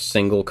for a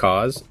single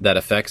cause that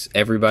affects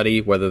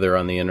everybody, whether they're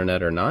on the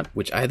internet or not,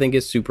 which I think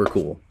is super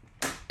cool.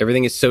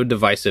 Everything is so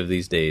divisive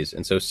these days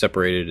and so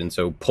separated and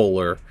so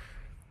polar.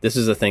 This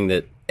is a thing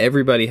that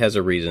everybody has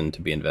a reason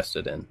to be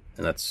invested in,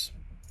 and that's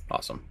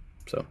awesome.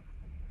 So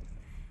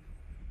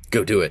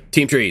go do it.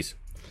 Team Trees.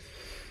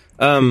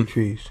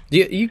 Trees.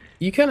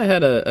 You kind of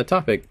had a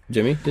topic,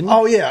 Jimmy, didn't you?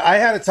 Oh, yeah. I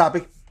had a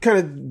topic kind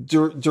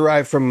of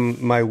derived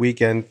from my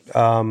weekend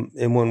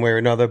in one way or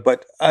another.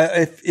 But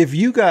if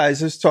you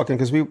guys, I was talking,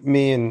 because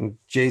me and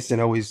Jason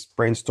always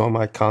brainstorm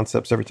my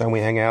concepts every time we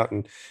hang out,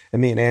 and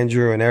me and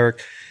Andrew and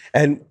Eric.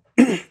 And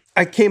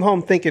I came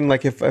home thinking,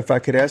 like, if I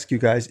could ask you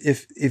guys,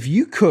 if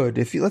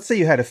let's say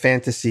you had a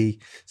fantasy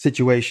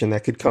situation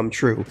that could come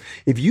true,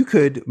 if you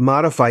could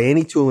modify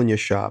any tool in your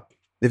shop,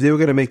 if they were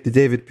going to make the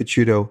David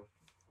Picciuto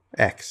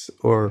X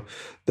or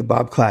the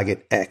Bob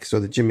Claggett X or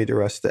the Jimmy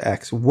DeResta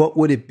X, what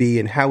would it be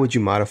and how would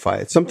you modify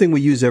it? Something we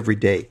use every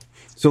day.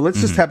 So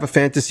let's just have a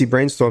fantasy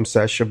brainstorm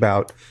sesh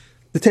about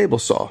the table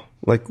saw.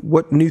 Like,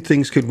 what new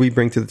things could we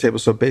bring to the table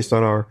saw based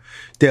on our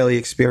daily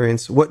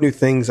experience? What new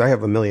things? I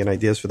have a million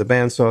ideas for the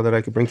bandsaw that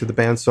I could bring to the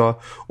bandsaw,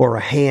 or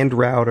a hand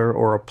router,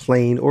 or a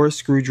plane, or a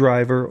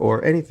screwdriver,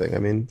 or anything. I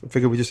mean, I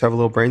figured we just have a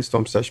little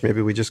brainstorm session.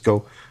 Maybe we just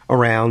go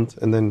around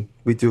and then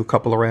we do a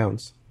couple of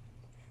rounds.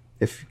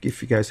 If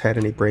you guys had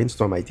any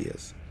brainstorm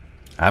ideas.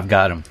 I've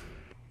got them.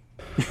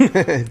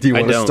 Do you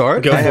want to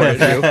start? Go for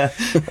it. A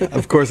few.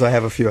 Of course I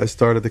have a few. I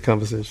started the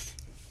conversation.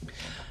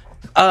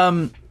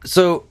 And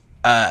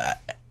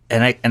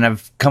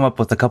I've come up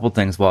with a couple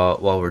things while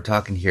we're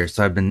talking here.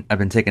 So I've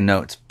been taking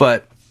notes,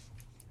 but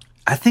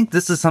I think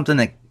this is something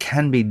that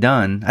can be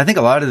done. I think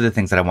a lot of the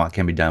things that I want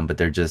can be done, but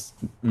they're just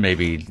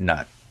maybe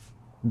not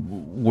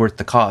worth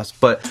the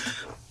cost. But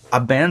a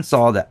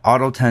bandsaw that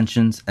auto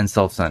tensions and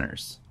self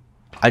centers.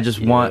 I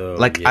just want,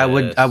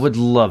 I would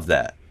love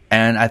that.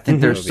 And I think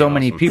there's so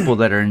many people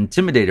that are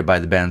intimidated by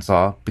the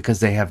bandsaw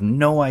because they have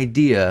no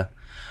idea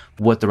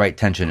what the right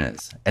tension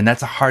is. And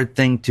that's a hard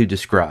thing to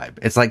describe.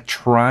 It's like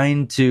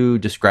trying to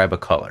describe a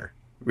color.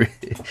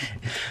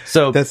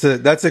 So that's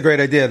a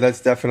great idea.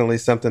 That's definitely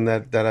something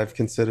that I've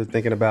considered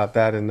thinking about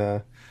that. And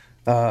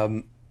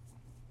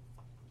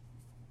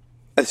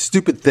a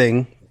stupid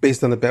thing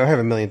based on I have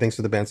a million things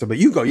for the bandsaw, but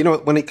you go. You know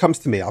what? When it comes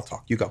to me, I'll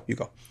talk. You go.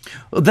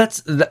 Well,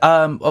 that's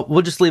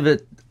we'll just leave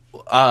it.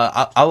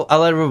 I'll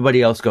let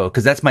everybody else go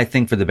because that's my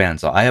thing for the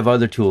bandsaw. I have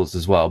other tools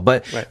as well,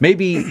 but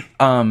maybe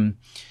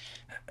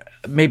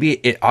maybe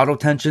it auto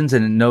tensions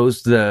and it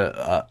knows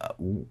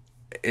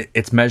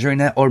it's measuring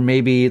that, or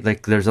maybe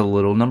like there's a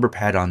little number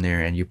pad on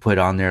there and you put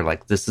on there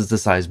like, this is the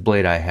size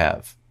blade I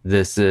have.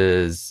 This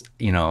is,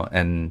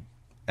 and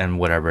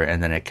whatever,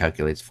 and then it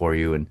calculates for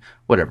you and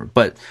whatever.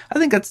 But I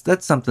think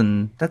that's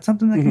something that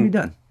can be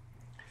done.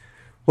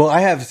 Well,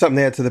 I have something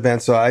to add to the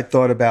bandsaw. I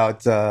thought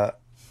about,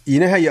 you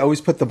know how you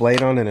always put the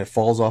blade on and it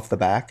falls off the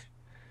back?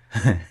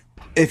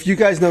 If you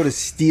guys notice,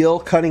 steel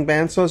cutting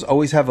bandsaws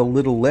always have a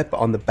little lip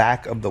on the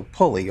back of the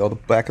pulley or the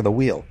back of the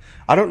wheel.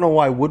 I don't know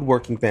why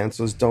woodworking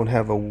bandsaws don't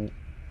have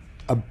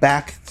a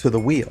back to the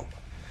wheel.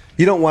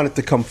 You don't want it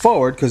to come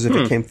forward, because if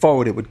it came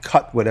forward, it would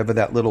cut whatever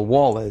that little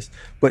wall is.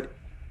 But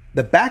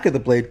the back of the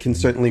blade can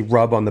certainly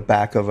rub on the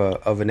back of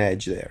an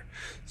edge there.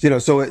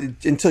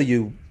 Until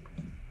you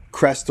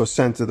crest or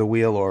center the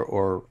wheel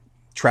or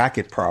track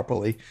it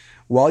properly,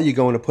 while you're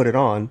going to put it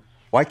on,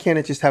 why can't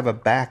it just have a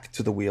back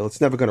to the wheel?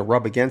 It's never going to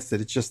rub against it.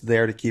 It's just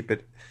there to keep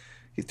it,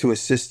 to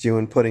assist you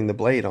in putting the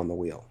blade on the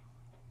wheel.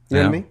 You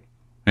know what I mean?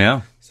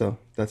 Yeah. So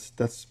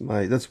that's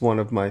one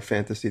of my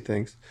fantasy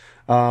things.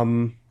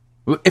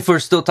 If we're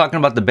still talking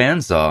about the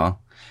bandsaw,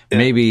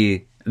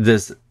 maybe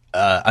this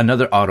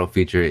another auto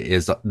feature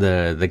is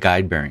the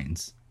guide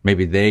bearings.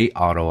 Maybe they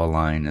auto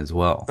align as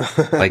well.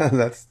 Like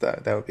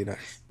that would be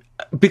nice.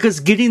 Because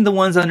getting the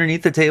ones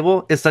underneath the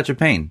table is such a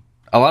pain.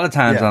 A lot of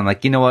times I'm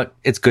like, you know what?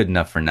 It's good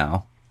enough for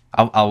now.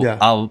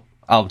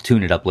 I'll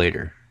tune it up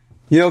later.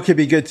 It could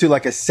be good too,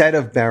 like a set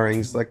of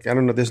bearings. Like, I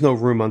don't know, there's no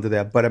room under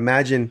there, but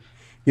imagine,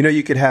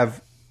 you could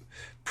have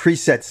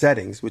preset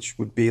settings, which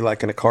would be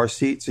like in a car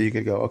seat. So you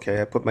could go,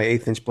 okay, I put my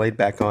 1/8" blade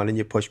back on, and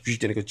you push,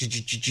 and it goes,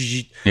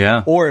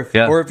 yeah. Or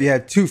if you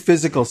had two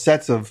physical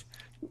sets of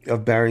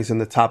bearings in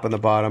the top and the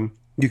bottom,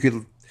 you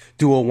could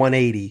do a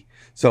 180.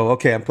 So,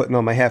 okay, I'm putting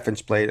on my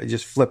 1/2" blade. I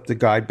just flip the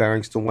guide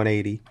bearings to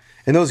 180.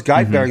 And those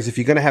guide bearings, if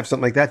you're going to have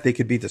something like that, they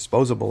could be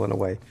disposable in a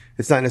way.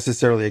 It's not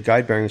necessarily a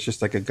guide bearing. It's just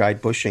like a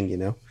guide bushing,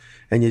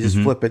 And you just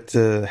flip it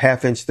to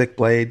 1/2" thick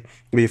blade,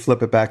 or you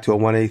flip it back to a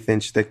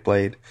 1/8" thick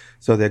blade.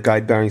 So they're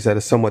guide bearings that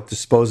are somewhat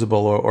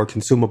disposable or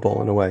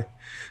consumable in a way.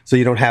 So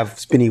you don't have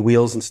spinny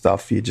wheels and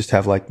stuff. You just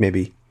have like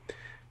maybe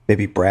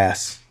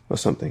brass or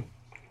something.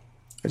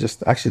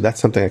 That's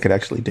something I could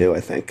actually do,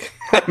 I think.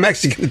 I'm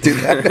actually going to do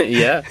that.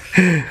 Yeah.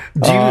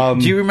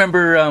 Do you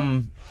remember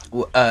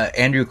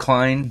Andrew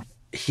Klein?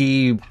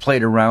 He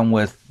played around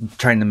with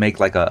trying to make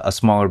like a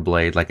smaller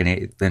blade, like an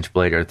 1/8"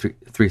 blade or a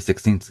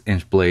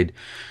 3/16" blade,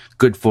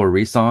 good for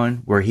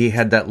resawing, where he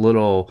had that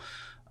little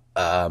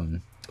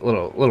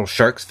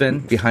shark's fin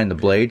behind the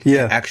blade.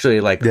 Yeah. Actually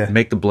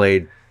make the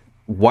blade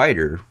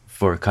wider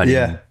for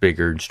cutting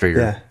bigger and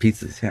straighter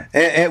pieces. Yeah.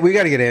 And we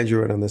got to get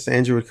Andrew in on this.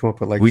 Andrew would come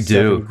up with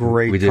seven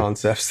great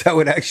concepts that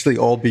would actually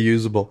all be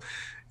usable.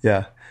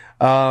 Yeah.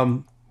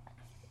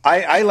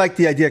 I like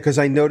the idea, because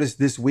I noticed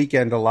this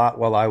weekend a lot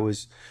while I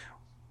was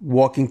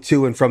walking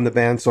to and from the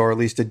bandsaw, or at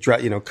least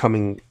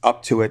coming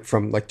up to it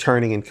from like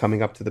turning and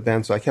coming up to the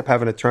bandsaw. I kept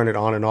having to turn it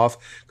on and off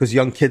because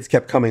young kids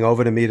kept coming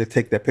over to me to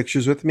take their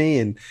pictures with me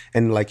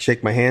and like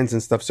shake my hands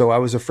and stuff. So I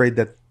was afraid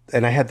that,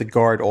 and I had the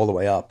guard all the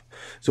way up.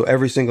 So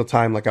every single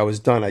time like I was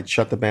done, I'd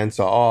shut the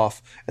bandsaw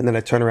off, and then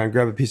I'd turn around,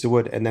 grab a piece of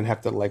wood, and then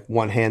have to like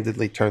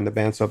one-handedly turn the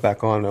bandsaw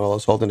back on while I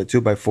was holding a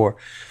 2x4.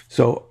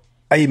 So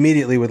I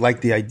immediately would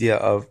like the idea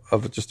of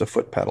just a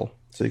foot pedal.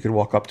 So you could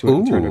walk up to it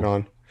and turn it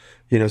on.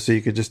 So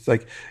you could just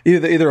like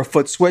either a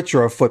foot switch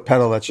or a foot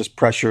pedal that's just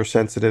pressure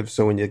sensitive.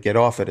 So when you get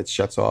off it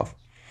shuts off.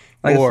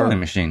 Like a sewing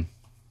machine.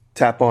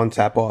 Tap on,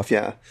 tap off.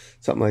 Yeah.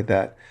 Something like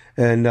that.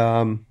 And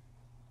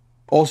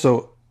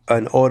also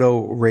an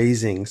auto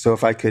raising. So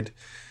if I could,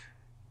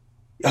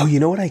 you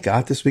know what I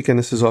got this weekend?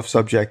 This is off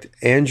subject.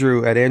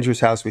 At Andrew's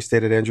house, we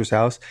stayed at Andrew's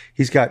house.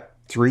 He's got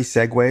 3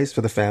 Segways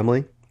for the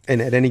family. And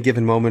at any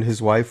given moment,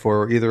 his wife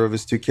or either of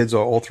his 2 kids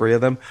or all 3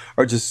 of them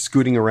are just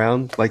scooting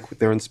around like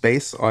they're in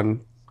space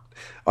on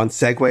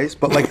Segways,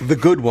 but like the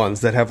good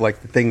ones that have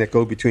like the thing that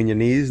go between your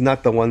knees,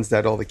 not the ones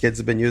that all the kids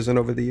have been using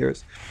over the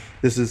years.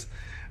 This is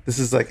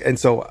like, and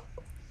so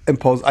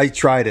I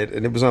tried it,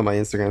 and it was on my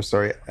Instagram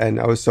story, and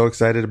I was so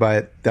excited by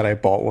it that I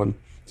bought one.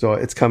 So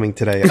it's coming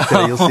today.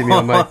 You'll see me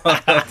on my.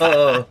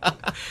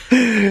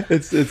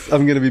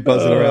 I'm going to be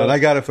buzzing around. I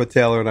got it for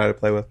Taylor and I to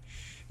play with.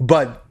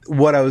 But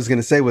what I was going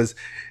to say was,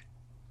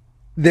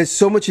 there's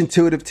so much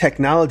intuitive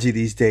technology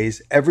these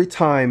days. Every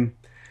time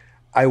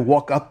I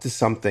walk up to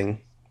something,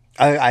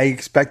 I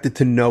expected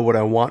to know what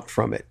I want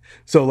from it.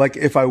 So like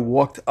if I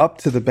walked up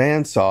to the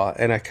bandsaw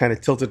and I kind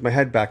of tilted my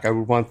head back, I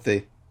would want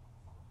the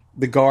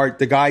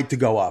guide to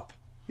go up.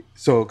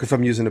 So if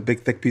I'm using a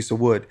big thick piece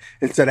of wood,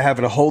 instead of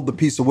having to hold the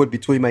piece of wood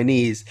between my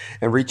knees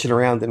and reaching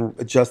around and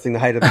adjusting the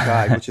height of the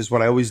guide, which is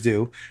what I always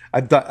do,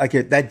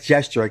 that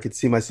gesture, I could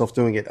see myself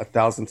doing it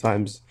 1,000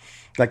 times.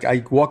 Like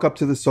I walk up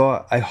to the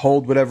saw, I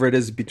hold whatever it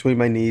is between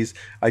my knees,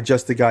 I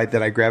adjust the guide,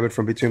 then I grab it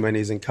from between my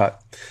knees and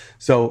cut.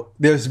 So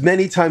there's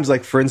many times,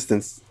 like for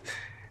instance,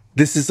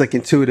 this is like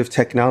intuitive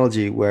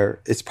technology where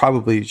it's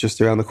probably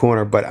just around the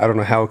corner, but I don't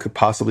know how it could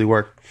possibly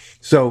work.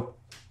 So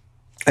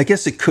I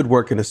guess it could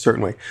work in a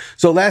certain way.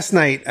 So last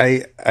night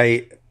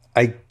I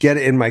I get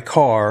in my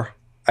car.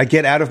 I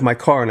get out of my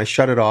car and I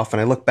shut it off and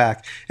I look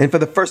back. And for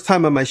the first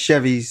time on my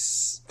Chevy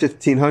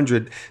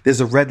 1500, there's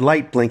a red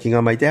light blinking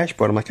on my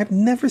dashboard. I'm like, I've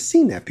never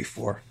seen that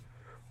before.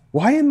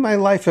 Why in my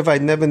life have I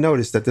never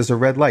noticed that there's a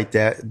red light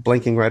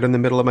blinking right in the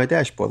middle of my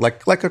dashboard,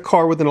 like a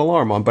car with an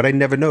alarm on? But I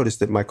never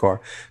noticed it in my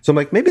car. So I'm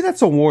like, maybe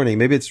that's a warning.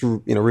 Maybe it's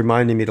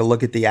reminding me to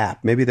look at the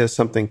app. Maybe there's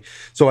something.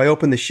 So I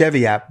open the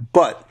Chevy app,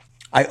 but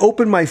I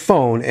open my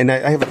phone and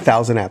I have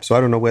 1,000 apps, so I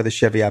don't know where the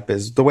Chevy app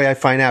is. The way I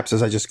find apps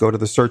is I just go to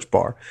the search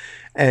bar,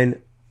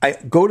 and I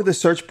go to the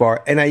search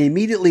bar and I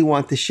immediately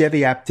want the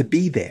Chevy app to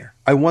be there.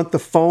 I want the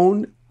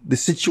phone, the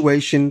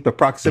situation, the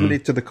proximity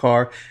to the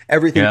car,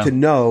 everything to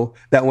know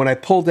that when I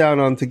pull down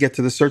on to get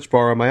to the search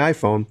bar on my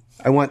iPhone,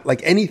 I want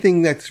like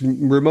anything that's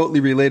remotely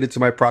related to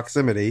my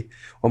proximity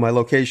or my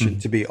location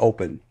to be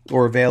open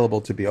or available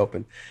to be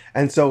open.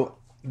 And so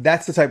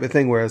that's the type of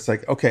thing where it's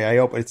like, okay, I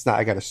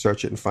got to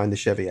search it and find the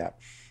Chevy app.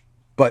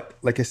 But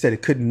like I said,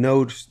 it could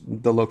know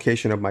the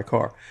location of my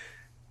car.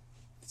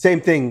 Same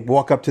thing,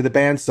 walk up to the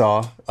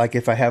bandsaw, like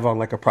if I have on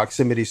like a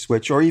proximity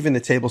switch or even the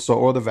table saw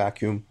or the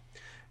vacuum,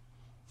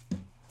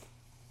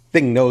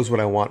 thing knows what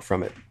I want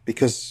from it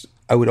because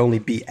I would only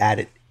be at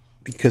it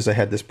because I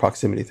had this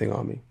proximity thing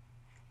on me.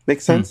 Make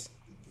sense?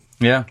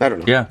 Yeah. I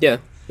don't know.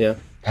 Yeah.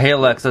 Hey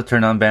Alexa,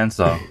 turn on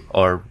bandsaw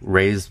or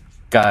raise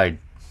guide.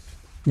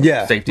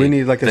 Yeah, Safety we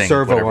need like a thing,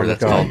 servo on the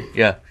that's called.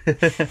 guide.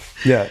 Yeah.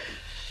 Yeah.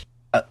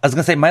 I was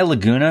gonna say my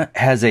Laguna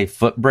has a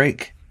foot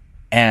brake,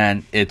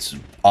 and it's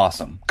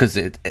awesome because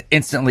it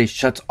instantly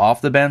shuts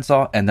off the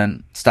bandsaw and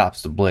then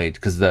stops the blade.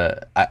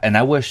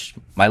 I wish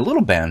my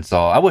little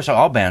bandsaw, I wish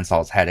all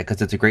bandsaws had it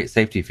because it's a great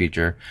safety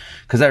feature.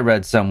 Because I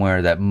read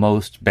somewhere that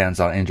most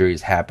bandsaw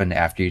injuries happen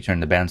after you turn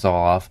the bandsaw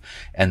off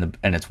and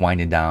it's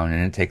winding down,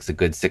 and it takes a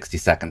good 60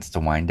 seconds to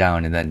wind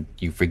down, and then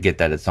you forget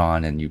that it's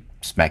on and you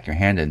smack your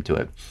hand into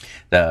it.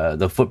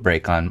 The foot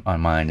brake on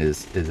mine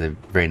is a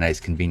very nice,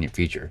 convenient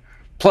feature.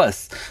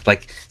 Plus,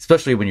 like,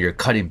 especially when you're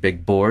cutting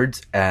big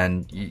boards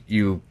and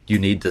you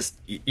need this,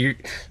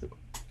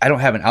 I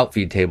don't have an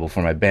outfeed table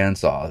for my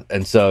bandsaw.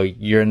 And so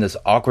you're in this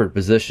awkward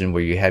position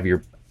where you have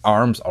your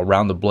arms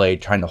around the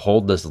blade trying to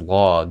hold this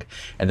log,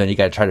 and then you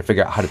got to try to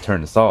figure out how to turn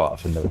the saw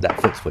off. And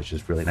that foot switch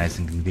is really nice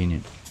and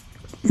convenient.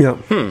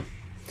 Yeah.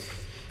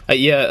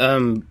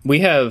 We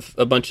have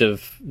a bunch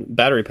of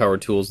battery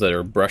powered tools that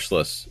are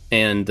brushless,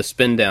 and the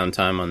spin down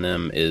time on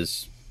them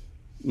is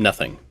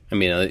nothing. I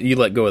mean, you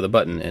let go of the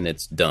button and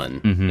it's done.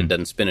 It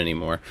doesn't spin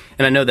anymore.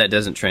 And I know that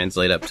doesn't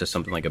translate up to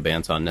something like a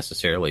bandsaw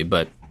necessarily,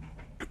 but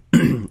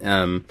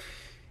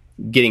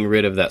getting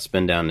rid of that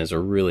spin down is a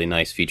really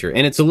nice feature.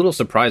 And it's a little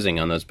surprising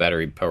on those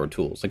battery powered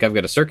tools. Like I've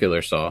got a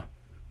circular saw.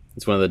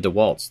 It's one of the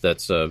DeWalt's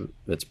that's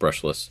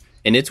brushless.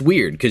 And it's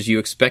weird because you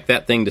expect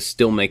that thing to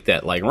still make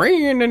that like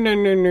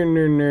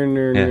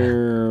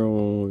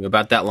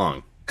about that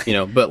long,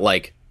 but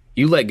like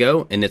you let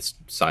go and it's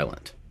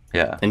silent.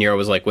 Yeah. And you're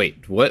always like,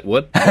 wait, what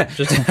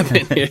just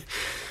happened here?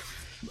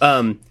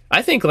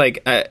 I think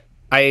like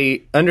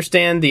I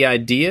understand the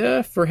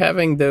idea for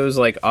having those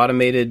like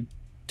automated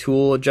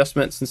tool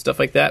adjustments and stuff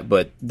like that,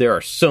 but there are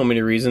so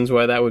many reasons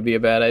why that would be a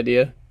bad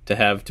idea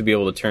to be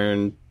able to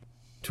turn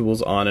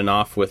tools on and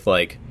off with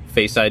like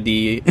Face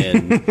ID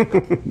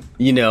and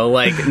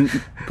like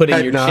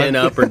putting your chin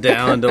up or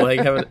down to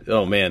like have it.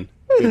 Oh man,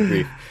 good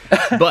grief.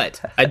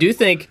 But I do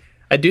think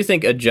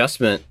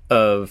adjustment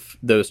of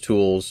those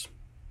tools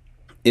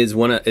is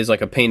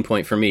like a pain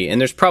point for me, and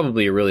there's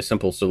probably a really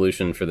simple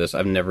solution for this.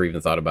 I've never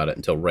even thought about it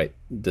until right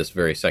this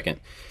very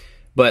second.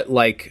 But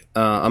like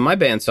on my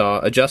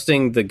bandsaw,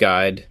 adjusting the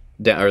guide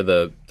down or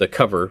the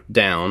cover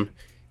down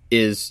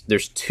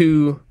there's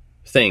two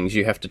things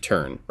you have to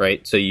turn,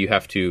 right? So you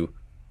have to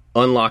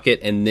unlock it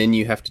and then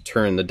you have to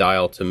turn the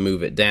dial to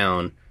move it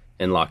down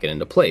and lock it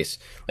into place.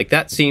 Like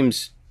that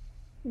seems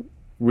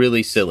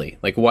really silly.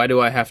 Like why do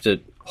I have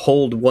to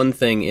hold one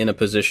thing in a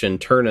position,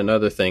 turn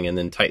another thing, and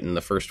then tighten the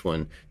first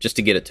one just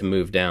to get it to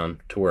move down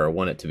to where I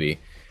want it to be?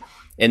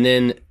 And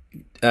then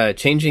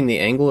changing the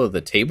angle of the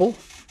table,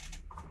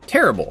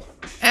 terrible,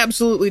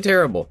 absolutely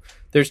terrible.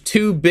 There's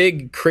two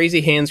big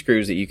crazy hand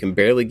screws that you can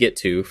barely get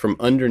to from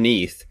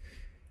underneath,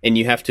 and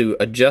you have to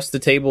adjust the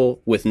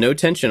table with no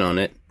tension on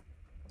it,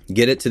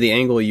 get it to the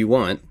angle you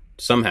want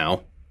somehow,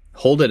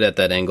 hold it at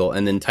that angle,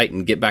 and then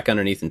get back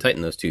underneath and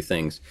tighten those two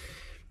things.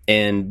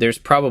 And there's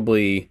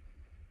probably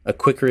a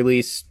quick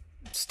release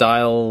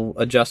style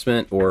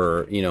adjustment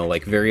or,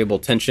 like variable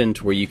tension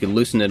to where you can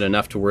loosen it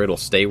enough to where it'll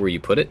stay where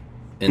you put it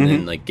and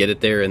then like get it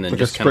there and then like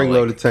just kind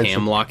of like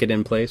cam lock it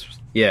in place.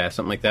 Yeah,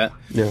 something like that.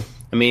 Yeah.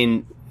 I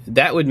mean,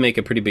 that would make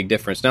a pretty big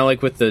difference. Now,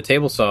 like with the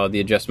table saw, the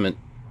adjustment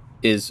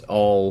is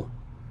all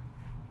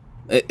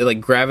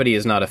like gravity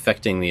is not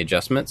affecting the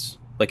adjustments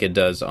like it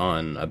does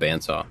on a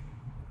bandsaw.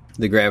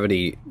 The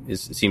gravity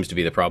seems to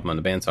be the problem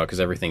on the bandsaw because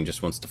everything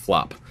just wants to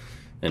flop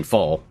and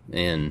fall,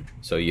 and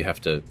so you have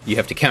to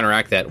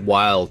counteract that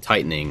while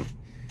tightening.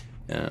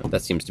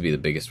 That seems to be the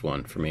biggest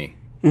one for me.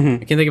 I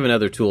can't think of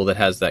another tool that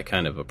has that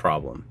kind of a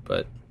problem,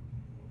 but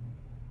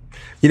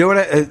You know what?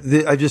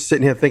 I'm just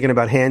sitting here thinking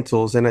about hand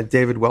tools, and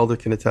David Welder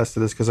can attest to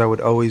this because I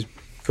would always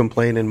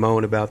complain and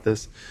moan about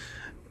this.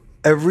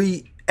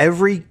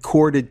 Every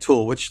corded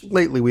tool, which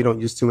lately we don't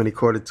use too many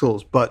corded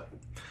tools, but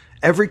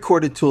every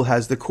corded tool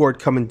has the cord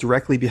coming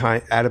directly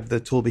out of the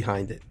tool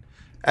behind it,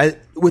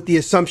 with the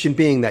assumption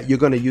being that you're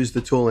going to use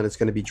the tool and it's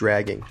going to be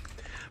dragging.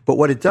 But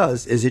what it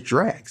does is it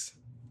drags,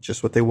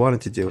 just what they want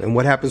it to do. And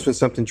what happens when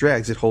something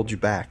drags? It holds you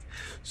back.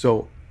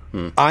 So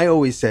I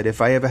always said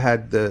if I ever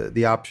had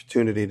the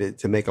opportunity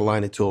to make a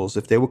line of tools,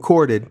 if they were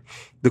corded,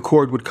 the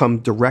cord would come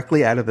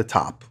directly out of the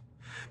top,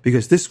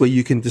 because this way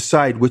you can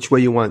decide which way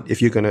you want.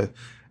 If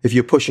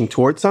you're pushing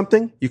towards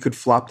something, you could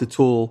flop the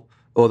tool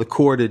or the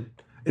cord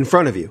in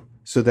front of you,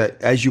 so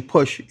that as you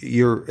push,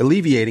 you're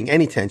alleviating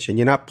any tension.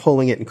 You're not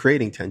pulling it and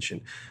creating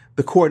tension.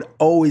 The cord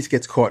always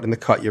gets caught in the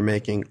cut you're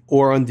making,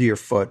 or under your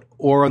foot,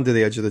 or under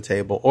the edge of the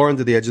table, or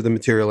under the edge of the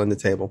material in the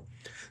table.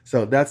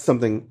 So that's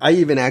something. I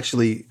even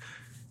actually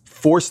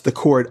forced the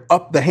cord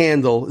up the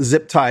handle,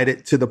 zip tied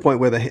it to the point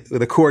where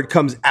the cord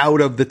comes out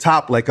of the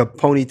top like a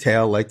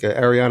ponytail, like an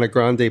Ariana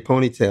Grande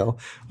ponytail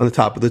on the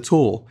top of the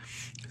tool,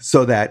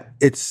 so that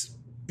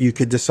you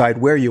could decide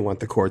where you want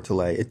the cord to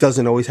lay. It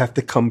doesn't always have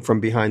to come from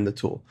behind the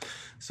tool.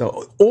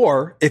 So,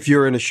 or if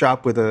you're in a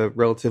shop with a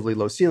relatively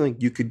low ceiling,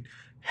 you could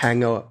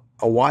hang a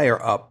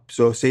wire up.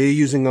 So say you're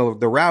using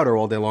the router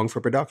all day long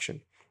for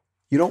production.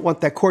 You don't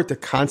want that cord to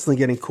constantly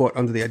getting caught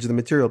under the edge of the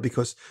material,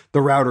 because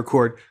the router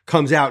cord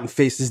comes out and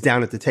faces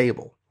down at the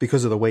table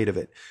because of the weight of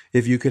it.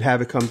 If you could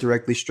have it come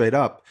directly straight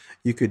up,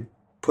 you could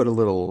put a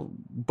little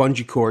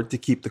bungee cord to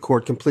keep the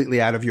cord completely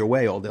out of your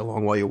way all day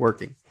long while you're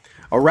working.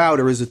 A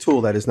router is a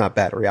tool that is not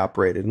battery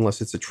operated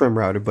unless it's a trim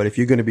router. But if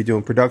you're going to be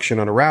doing production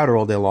on a router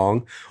all day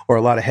long, or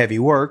a lot of heavy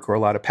work, or a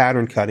lot of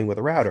pattern cutting with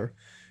a router,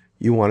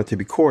 you want it to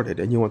be corded,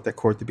 and you want that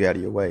cord to be out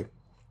of your way.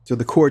 So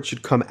the cord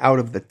should come out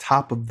of the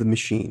top of the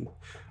machine,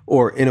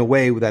 or in a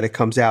way that it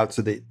comes out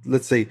so that,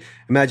 let's say,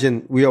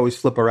 imagine we always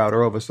flip a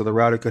router over, so the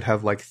router could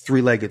have like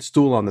 3-legged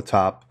stool on the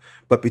top,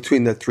 but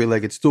between that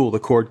 3-legged stool, the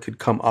cord could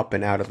come up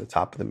and out of the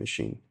top of the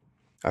machine.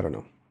 I don't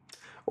know.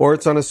 Or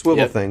it's on a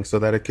swivel thing so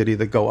that it could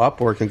either go up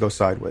or it can go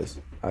sideways.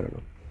 I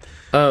don't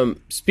know.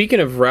 Speaking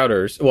of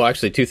routers, well,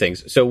 actually two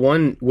things. So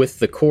one, with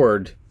the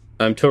cord,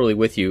 I'm totally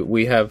with you.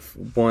 We have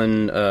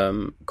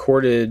one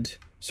corded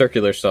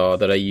circular saw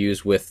that I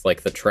use with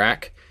like the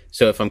track.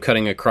 So if I'm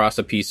cutting across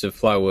a piece of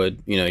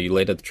plywood, you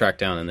lay the track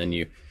down and then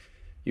you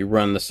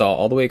run the saw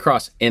all the way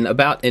across. And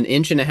about 1.5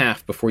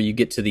 inches before you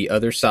get to the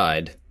other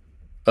side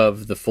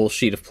of the full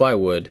sheet of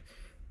plywood,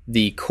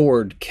 the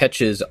cord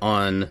catches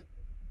on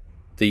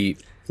the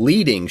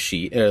leading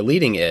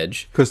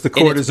edge. Because the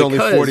cord is only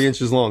 40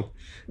 inches long.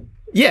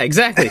 Yeah,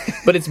 exactly.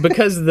 But it's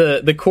because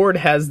the cord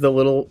has the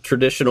little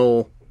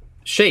traditional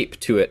shape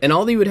to it. And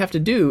all you would have to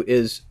do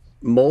is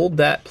mold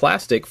that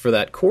plastic for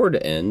that cord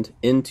end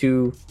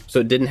so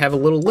it didn't have a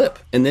little lip,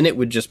 and then it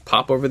would just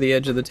pop over the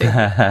edge of the table.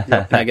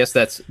 And I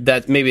guess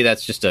maybe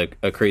that's just a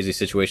crazy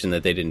situation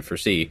that they didn't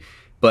foresee.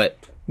 But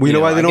you know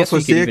why they don't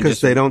foresee it?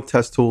 Because they don't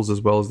test tools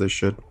as well as they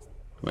should.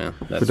 Well,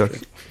 that's true.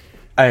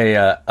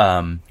 I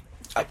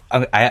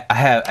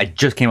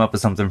just came up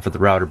with something for the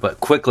router, but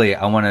quickly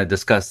I want to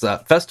discuss.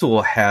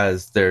 Festool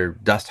has their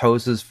dust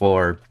hoses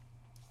for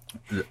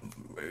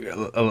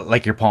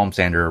like your palm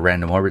sander or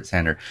random orbit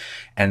sander,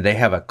 and they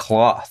have a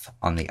cloth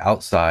on the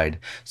outside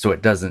so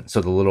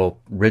the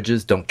little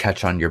ridges don't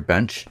catch on your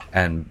bench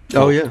and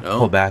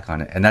pull back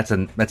on it. And that's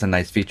a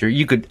nice feature.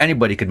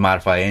 Anybody could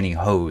modify any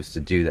hose to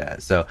do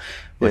that. So,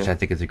 which I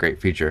think is a great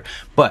feature.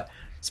 But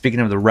speaking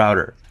of the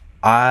router,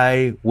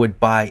 I would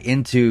buy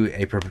into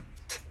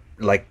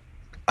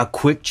a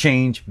quick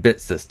change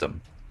bit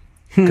system.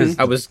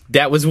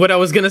 That was what I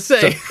was gonna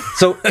say.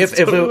 So if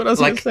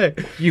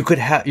you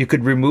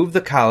could remove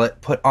the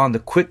collet, put on the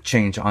quick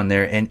change on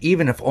there, and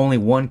even if only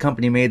one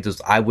company made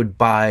those, I would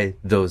buy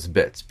those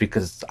bits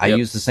because I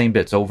use the same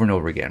bits over and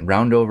over again,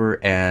 round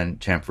over and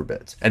chamfer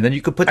bits, and then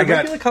you could put the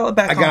regular collet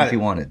back on if you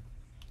wanted.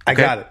 I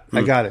got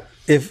it.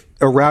 If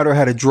a router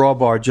had a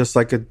drawbar, just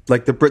like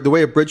the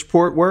way a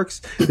Bridgeport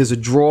works, there's a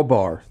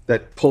drawbar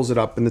that pulls it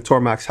up, and the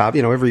Tormax have,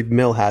 every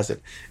mill has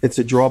it. It's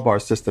a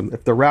drawbar system.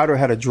 If the router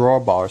had a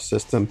drawbar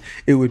system,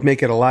 it would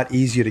make it a lot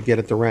easier to get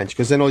at the wrench,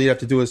 because then all you have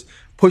to do is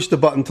push the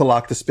button to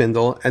lock the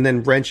spindle and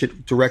then wrench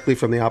it directly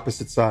from the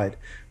opposite side.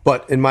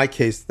 But in my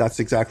case, that's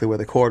exactly where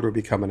the cord would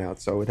be coming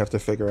out, so we'd have to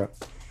figure out.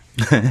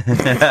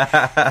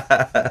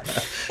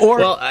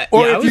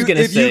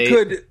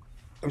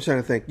 I'm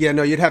trying to think. Yeah,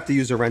 no, you'd have to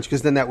use a wrench,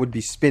 because then that would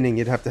be spinning.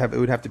 It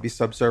would have to be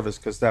subsurface,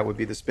 because that would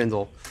be the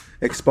spindle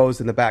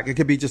exposed in the back. It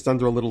could be just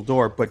under a little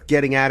door, but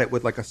getting at it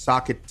with like a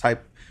socket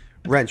type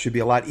wrench would be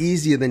a lot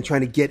easier than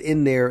trying to get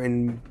in there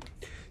and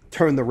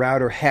turn the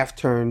router half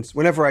turns.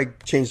 Whenever I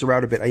change the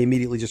router bit, I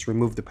immediately just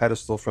remove the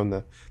pedestal from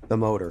the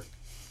motor,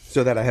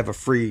 so that I have a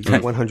free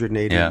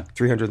 180,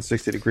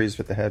 360 degrees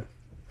with the head.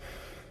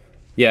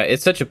 Yeah,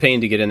 it's such a pain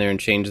to get in there and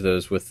change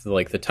those with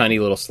like the tiny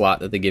little slot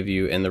that they give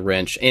you and the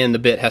wrench, and the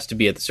bit has to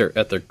be at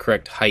the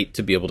correct height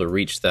to be able to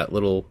reach that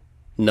little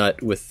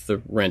nut with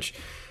the wrench.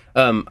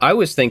 I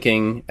was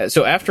thinking,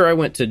 so after I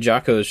went to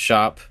Jocko's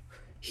shop,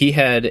 he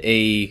had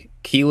a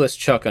keyless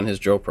chuck on his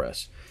drill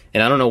press.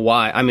 And I don't know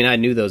why. I mean, I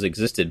knew those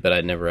existed, but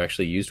I'd never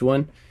actually used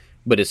one.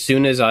 But as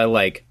soon as I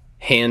like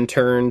hand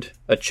turned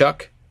a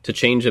chuck to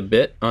change a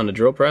bit on a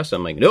drill press,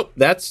 I'm like, nope,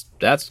 that's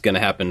going to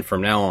happen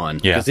from now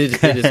on. Yeah. Because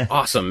it is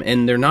awesome.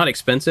 And they're not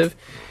expensive.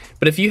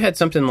 But if you had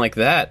something like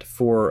that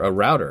for a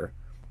router,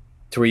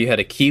 to where you had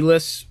a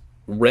keyless,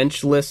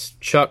 wrenchless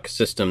chuck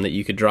system that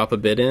you could drop a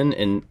bit in,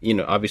 and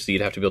obviously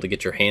you'd have to be able to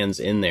get your hands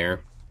in there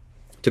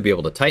to be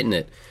able to tighten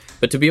it.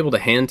 But to be able to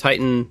hand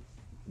tighten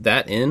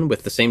that in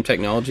with the same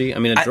technology, I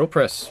mean, a drill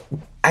press,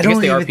 I guess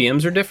the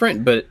RPMs are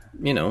different, but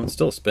it's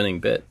still a spinning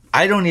bit.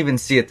 I don't even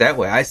see it that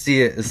way. I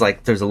see it as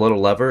like there's a little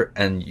lever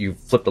and you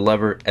flip the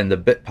lever and the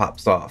bit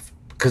pops off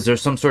because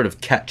there's some sort of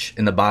catch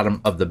in the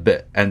bottom of the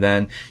bit, and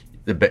then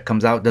the bit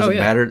comes out. Doesn't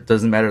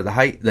matter the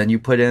height. Then you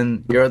put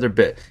in your other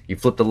bit. You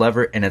flip the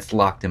lever and it's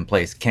locked in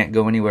place. Can't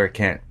go anywhere.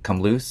 Can't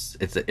come loose.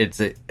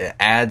 It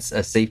adds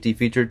a safety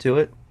feature to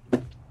it.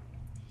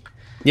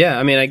 Yeah,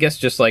 I mean, I guess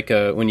just like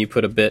when you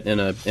put a bit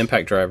in an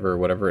impact driver or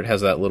whatever, it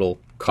has that little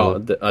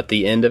at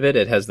the end of it.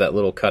 It has that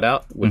little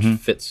cutout which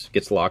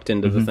gets locked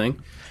into the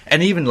thing.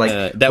 And even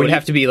like that would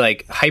have to be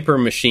like hyper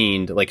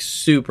machined, like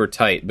super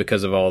tight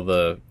because of all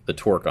the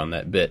torque on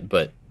that bit,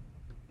 but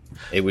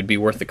it would be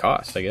worth the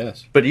cost, I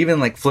guess. But even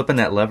like flipping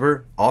that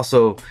lever,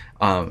 also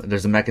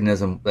there's a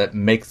mechanism that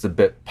makes the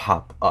bit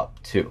pop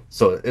up too.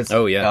 So it's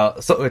so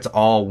it's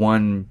all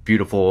one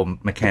beautiful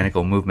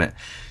mechanical movement.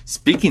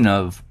 Speaking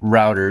of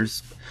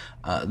routers,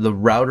 the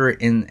router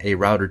in a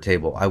router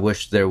table, I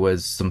wish there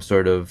was some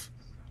sort of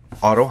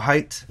auto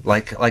height,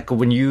 like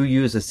when you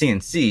use a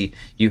CNC,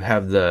 you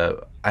have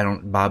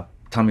Bob,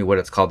 tell me what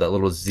it's called, that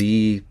little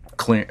Z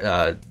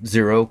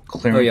zero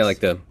clearance. Oh yeah,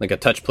 like a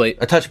touch plate.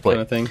 A touch plate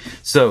kind of thing.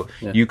 So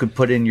you could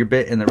put in your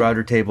bit in the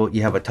router table,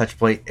 you have a touch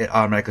plate, it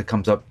automatically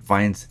comes up,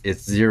 finds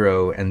it's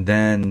 0, and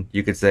then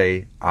you could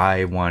say,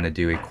 I want to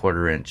do a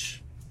 1/4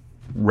 inch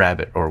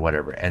rabbit or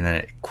whatever, and then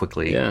it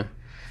quickly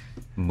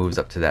moves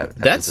up to that.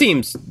 That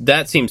seems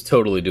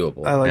totally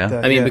doable. I like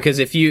that. I mean, because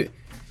if you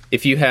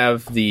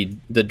have the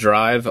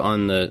drive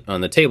on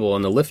the table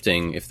on the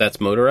lifting, if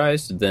that's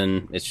motorized,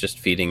 then it's just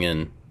feeding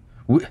in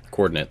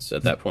coordinates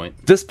at that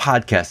point. This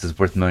podcast is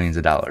worth millions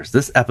of dollars.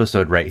 This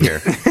episode right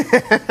here.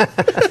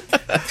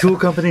 Tool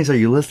companies, are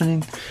you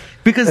listening?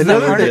 Because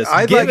another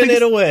thing, giving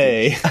it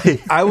away.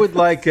 I would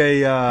like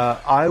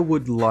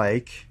a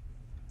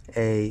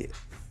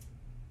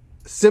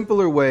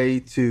simpler way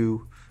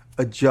to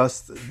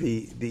adjust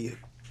the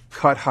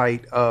cut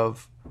height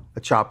of a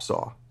chop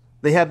saw.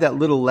 They have that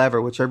little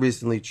lever, which I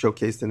recently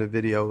showcased in a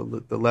video,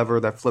 the lever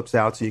that flips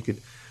out so you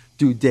could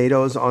do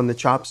dados on the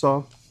chop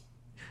saw.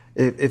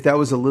 If that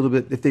was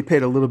if they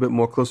paid a little bit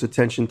more close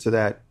attention to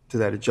that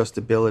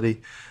adjustability,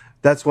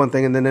 that's one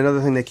thing. And then another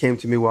thing that came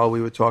to me while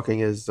we were talking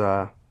is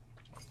so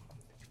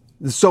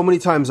many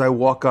times I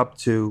walk up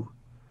to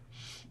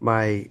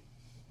my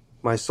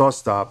saw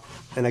stop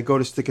and I go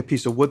to stick a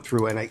piece of wood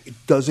through and it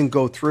doesn't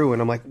go through,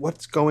 and I'm like,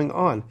 what's going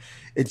on?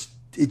 It's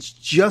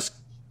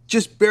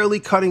just barely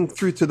cutting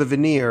through to the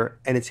veneer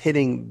and it's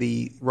hitting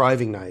the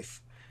riving knife.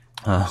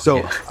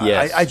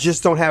 I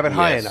just don't have it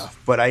high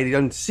enough, but I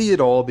don't see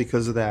it all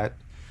because of that.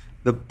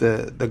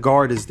 The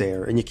guard is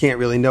there, and you can't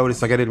really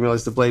notice. Like I didn't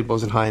realize the blade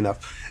wasn't high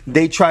enough.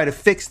 They try to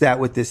fix that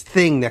with this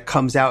thing that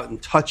comes out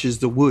and touches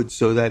the wood,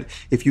 so that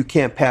if you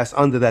can't pass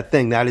under that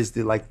thing, that is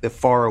the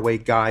far away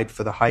guide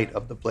for the height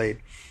of the blade.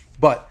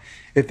 But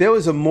if there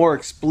was a more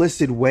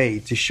explicit way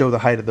to show the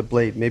height of the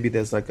blade, maybe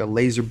there's like a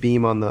laser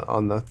beam on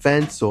the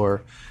fence,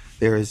 or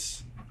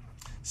there's.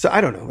 So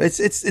I don't know.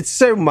 It's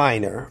so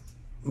minor.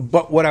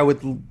 But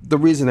the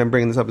reason I'm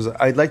bringing this up is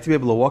I'd like to be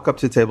able to walk up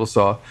to the table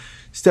saw,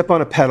 step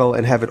on a pedal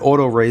and have it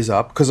auto raise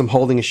up because I'm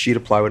holding a sheet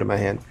of plywood in my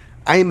hand.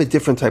 I am a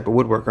different type of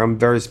woodworker. I'm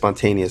very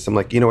spontaneous. I'm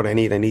like, you know what I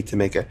need? I need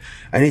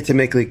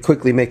to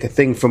quickly make a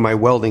thing for my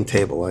welding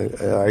table.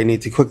 I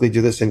need to quickly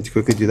do this. I need to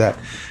quickly do that.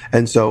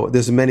 And so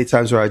there's many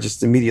times where I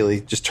just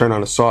immediately just turn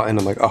on a saw and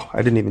I'm like, oh, I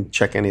didn't even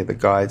check any of the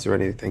guides or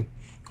anything.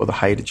 Or the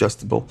height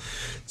adjustable.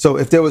 So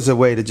if there was a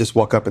way to just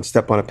walk up and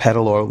step on a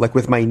pedal, or like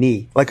with my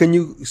knee, like when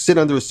you sit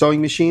under a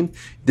sewing machine,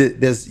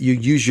 you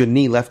use your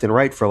knee left and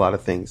right for a lot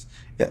of things.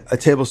 A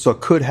table saw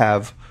could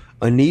have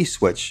a knee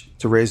switch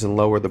to raise and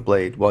lower the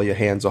blade while your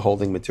hands are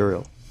holding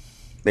material.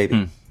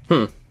 Maybe.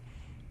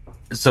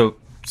 So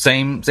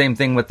same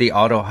thing with the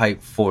auto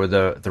height for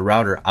the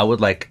router. I would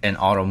like an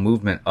auto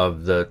movement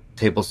of the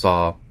table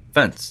saw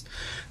fence.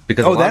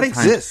 Because that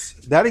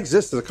exists. That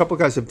exists. There's a couple of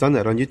guys have done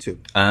that on YouTube.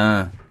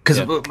 Because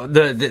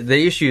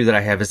the issue that I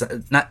have is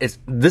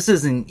this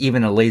isn't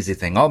even a lazy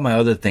thing. All my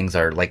other things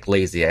are like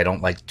lazy. I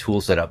don't like tool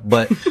setup.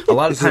 But a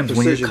lot of times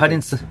when you're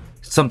cutting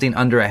something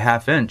under a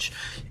 1/2 inch,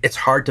 it's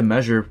hard to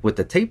measure with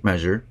the tape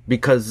measure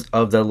because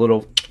of the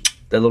little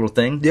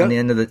thing on the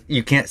end of the.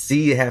 You can't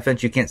see a 1/2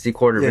 inch. You can't see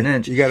 1/4 of an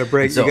inch. You got to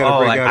break. So,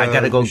 I got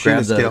to go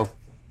grab the scale.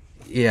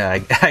 Yeah,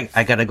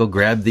 I got to go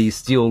grab the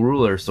steel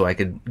ruler so I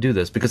could do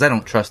this because I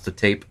don't trust the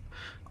tape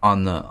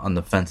on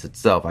the fence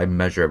itself. I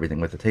measure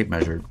everything with the tape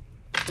measure.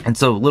 And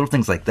so little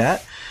things like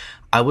that,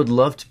 I would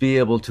love to be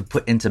able to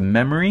put into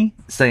memory,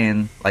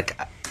 saying like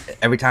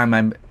every time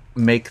I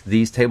make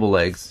these table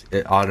legs,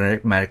 it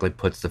automatically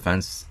puts the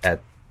fence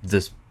at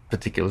this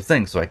particular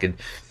thing, so I could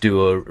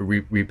do a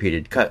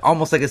repeated cut,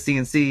 almost like a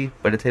CNC,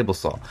 but a table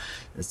saw.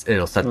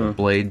 It'll set the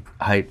blade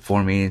height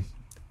for me,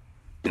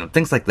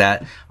 things like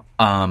that.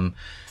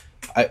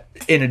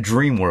 In a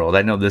dream world,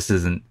 I know this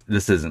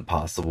isn't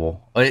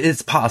possible.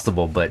 It's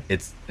possible, but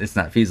it's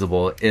not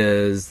feasible.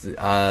 Is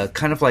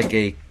kind of like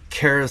a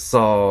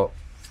carousel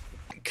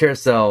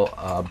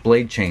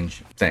blade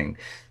change thing.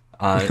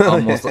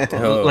 Almost like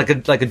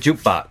a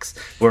jukebox,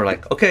 where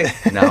like, okay,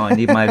 now I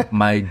need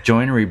my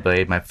joinery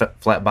blade, my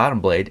flat bottom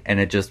blade, and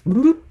it just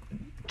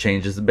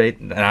changes the blade.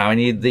 Now I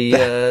need the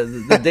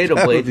dado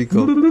blade, would be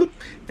cool.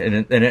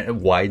 and it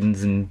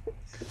widens and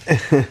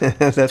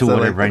That's to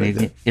whatever I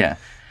need. Yeah.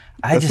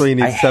 That's why you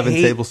need 7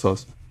 table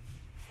saws.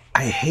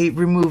 I hate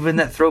removing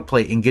that throat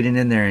plate and getting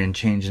in there and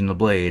changing the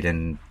blade.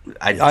 And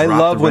I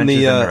love when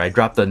I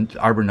drop the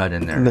arbor nut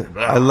in there.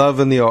 I love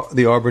when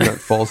the arbor nut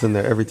falls in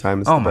there every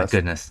time. It's oh my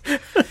goodness!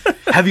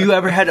 Have you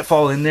ever had it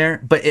fall in there,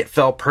 but it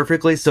fell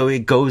perfectly, so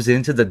it goes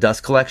into the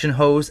dust collection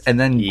hose, and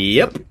then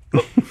Yep.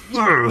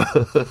 Sure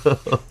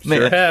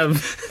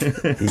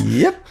have.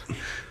 Yep.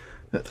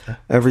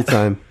 Every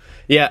time.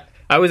 Yeah,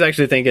 I was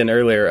actually thinking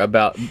earlier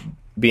about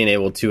being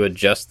able to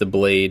adjust the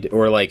blade,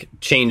 or like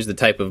change the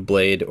type of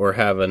blade, or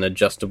have an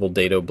adjustable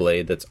dado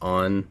blade that's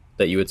on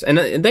that you would.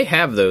 And they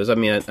have those. I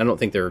mean, I don't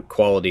think they're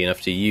quality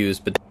enough to use,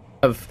 but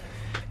they have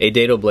a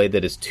dado blade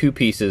that is 2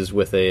 pieces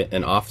with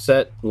an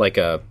offset, like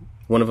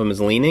one of them is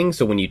leaning.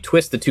 So when you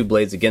twist the 2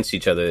 blades against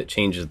each other, it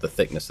changes the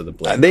thickness of the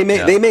blade. They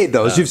made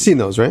those. You've seen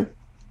those, right?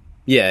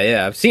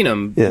 Yeah, I've seen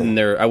them. Yeah. And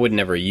I would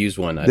never use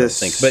one, I don't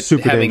think. But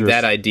having dangerous.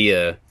 that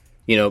idea,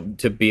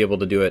 to be able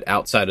to do it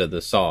outside of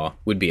the saw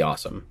would be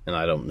awesome. And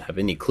I don't have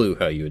any clue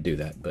how you would do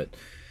that. But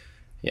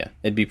yeah,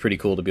 it'd be pretty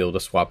cool to be able to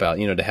swap out,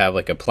 to have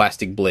like a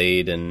plastic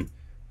blade and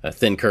a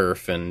thin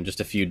kerf and just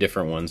a few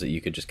different ones that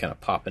you could just kind of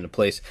pop into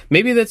place.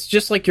 Maybe that's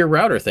just like your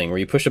router thing where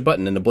you push a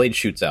button and the blade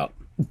shoots out.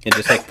 It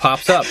just like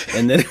pops up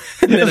and then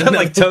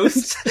like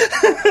toast.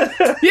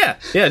 yeah,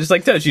 just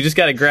like toast. You just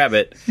got to grab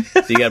it.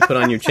 So you got to put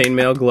on your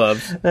chainmail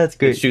gloves. That's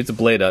great. It shoots a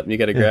blade up and you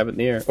got to grab it in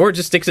the air. Or it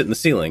just sticks it in the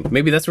ceiling.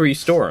 Maybe that's where you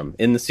store them,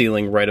 in the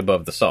ceiling right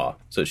above the saw.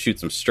 So it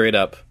shoots them straight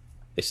up.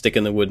 They stick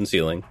in the wooden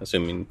ceiling,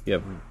 assuming you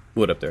have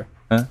wood up there.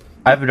 Huh?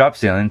 I have a drop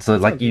ceiling, so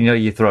like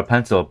you throw a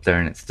pencil up there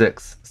and it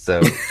sticks.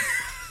 So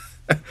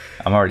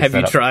I'm already. Have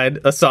you tried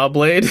a saw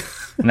blade?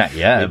 Not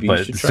yet, Maybe but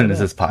you should as try soon as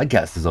that. this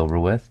podcast is over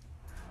with.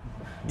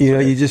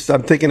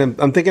 I'm thinking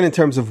in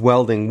terms of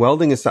welding.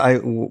 Welding is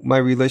my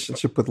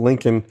relationship with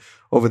Lincoln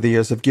over the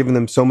years. I've given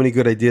them so many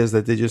good ideas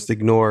that they just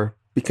ignore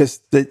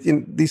because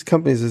these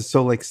companies are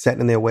so like set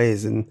in their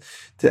ways, and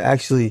to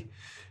actually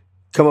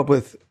come up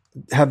with,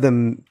 have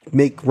them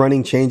make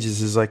running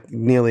changes is like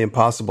nearly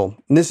impossible.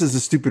 And this is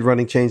a stupid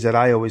running change that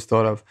I always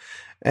thought of,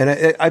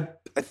 and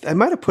I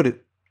might have put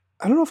it.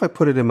 I don't know if I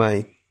put it in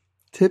my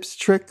tips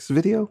tricks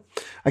video.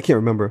 I can't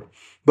remember.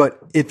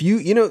 But if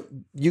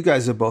you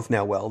guys are both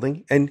now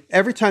welding, and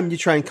every time you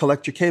try and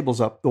collect your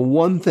cables up,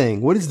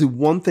 what is the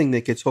one thing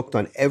that gets hooked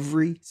on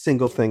every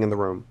single thing in the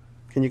room?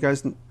 Can you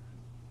guys?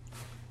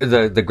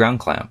 The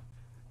ground clamp.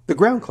 The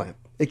ground clamp.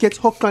 It gets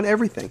hooked on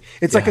everything.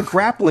 It's like a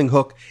grappling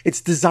hook.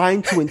 It's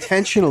designed to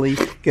intentionally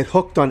get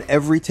hooked on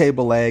every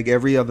table leg,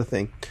 every other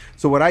thing.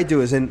 So what I do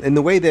is, in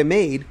the way they're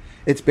made,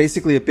 it's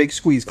basically a big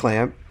squeeze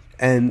clamp.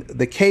 And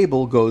the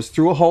cable goes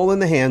through a hole in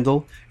the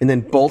handle and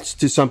then bolts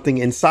to something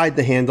inside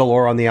the handle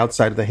or on the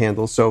outside of the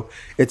handle. So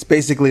it's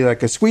basically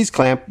like a squeeze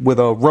clamp with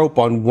a rope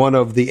on one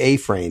of the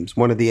A-frames,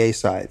 one of the A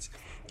sides.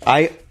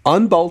 I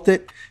unbolt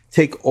it,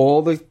 take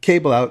all the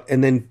cable out,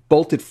 and then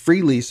bolt it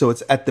freely so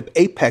it's at the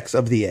apex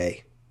of the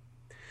A.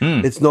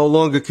 It's no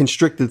longer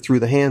constricted through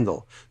the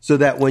handle. So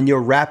that when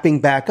you're wrapping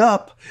back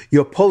up,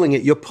 you're pulling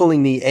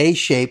the A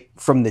shape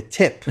from the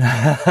tip.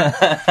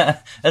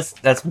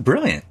 That's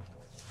brilliant.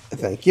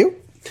 Thank you.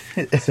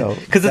 So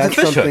Because it's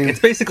a fish hook. It's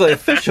basically a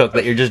fish hook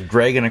that you're just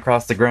dragging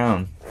across the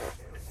ground.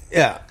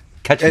 Yeah.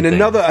 Catching And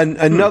things.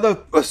 another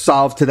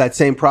solve to that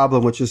same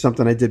problem, which is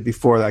something I did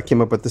before that I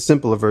came up with the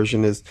simpler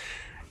version, is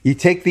you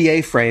take the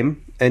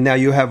A-frame and now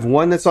you have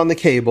one that's on the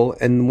cable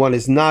and one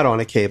is not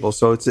on a cable.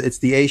 So it's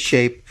the A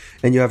shape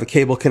and you have a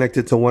cable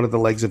connected to one of the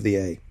legs of the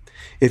A.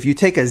 If you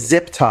take a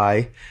zip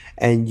tie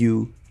and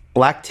you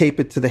black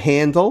tape it to the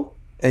handle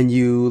and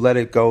you let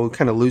it go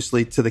kind of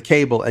loosely to the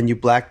cable and you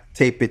black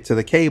tape it to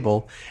the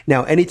cable,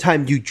 now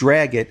anytime you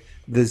drag it,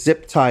 the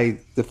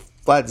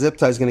flat zip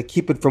tie is going to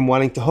keep it from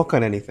wanting to hook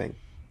on anything.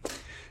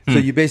 So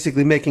you're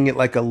basically making it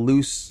like a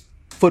loose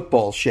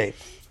football shape.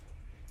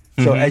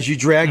 So as you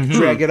drag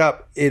it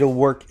up, it'll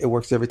work. It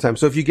works every time.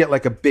 So if you get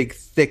like a big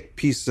thick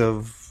piece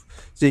of,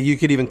 so you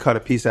could even cut a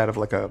piece out of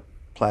like a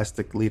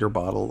plastic liter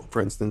bottle,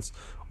 for instance,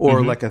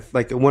 or like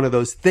one of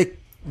those thick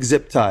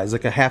zip ties,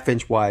 like a 1/2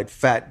 inch wide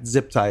fat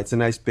zip tie. It's a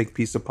nice big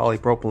piece of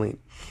polypropylene,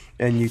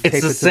 and you tape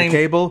it to the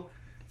cable.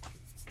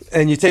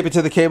 And you tape it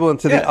to the cable and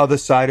to the other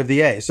side of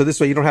the A. So this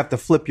way you don't have to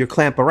flip your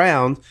clamp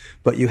around,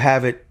 but you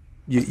have it.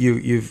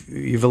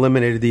 You've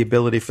eliminated the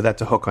ability for that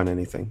to hook on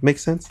anything.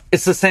 Makes sense?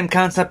 It's the same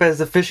concept as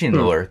a fishing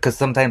lure, because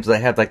sometimes they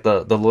have like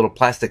the little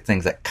plastic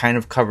things that kind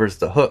of covers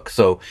the hook,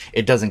 so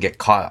it doesn't get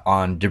caught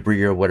on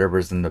debris or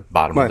whatever's in the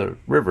bottom of the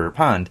river or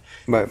pond.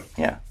 Right.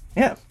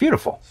 Yeah,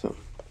 beautiful. So,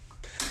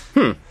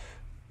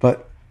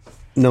 but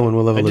no one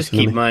will ever I listen just to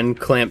keep me. mine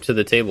clamped to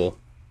the table,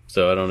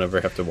 so I don't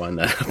ever have to wind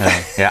that up.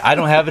 Yeah, I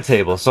don't have a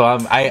table, so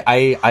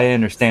I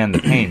understand the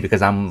pain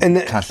because I'm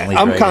constantly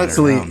dragging it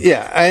around.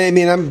 Yeah. I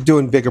mean, I'm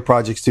doing bigger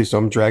projects too, so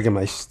I'm dragging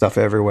my stuff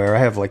everywhere. I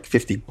have like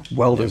 50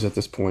 welders at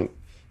this point,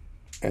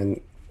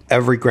 and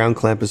every ground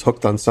clamp is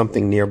hooked on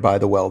something nearby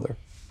the welder.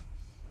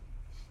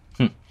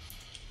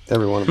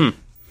 Every one of them.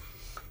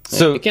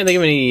 So I can't think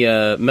of any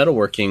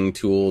metalworking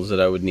tools that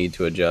I would need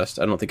to adjust.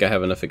 I don't think I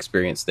have enough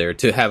experience there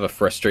to have a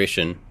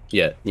frustration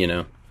yet, you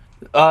know.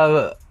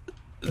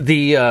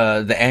 the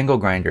angle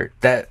grinder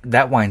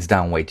that winds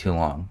down way too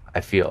long.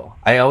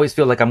 I always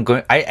feel like I'm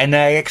going. I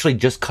actually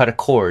just cut a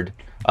cord,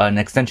 an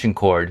extension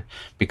cord,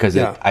 because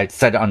I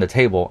set it on the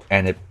table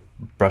and it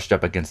brushed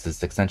up against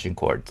this extension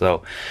cord.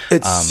 So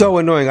it's so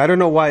annoying. I don't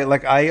know why.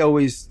 Like I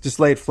always just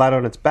lay it flat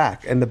on its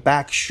back, and the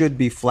back should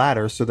be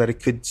flatter so that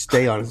it could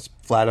stay on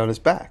flat on its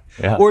back.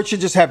 Yeah. Or it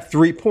should just have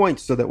 3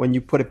 points so that when you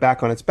put it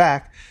back on its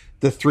back,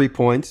 the 3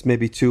 points,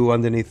 maybe 2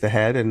 underneath the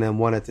head and then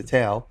 1 at the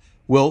tail,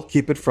 will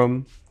keep it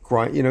from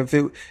grind. You know,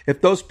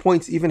 if those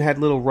points even had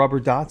little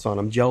rubber dots on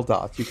them, gel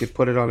dots, you could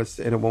put it on it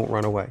and it won't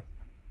run away.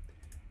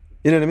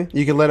 You know what I mean?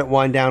 You can let it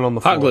wind down on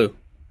the floor. Hot glue.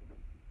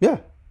 Yeah.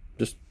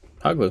 Just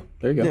hot glue.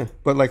 There you go. Yeah.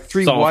 But like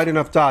 3 Solved. wide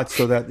enough dots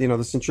so that, you know,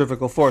 the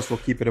centrifugal force will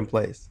keep it in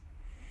place.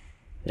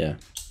 Yeah.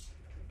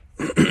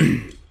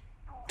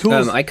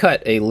 Tools. I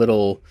cut a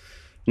little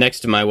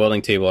next to my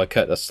welding table. I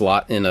cut a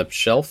slot in a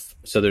shelf,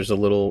 so there's a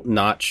little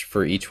notch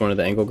for each one of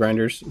the angle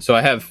grinders. So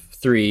I have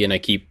 3, and I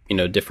keep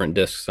different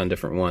discs on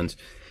different ones.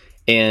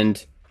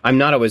 And I'm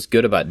not always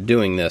good about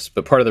doing this,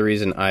 but part of the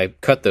reason I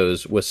cut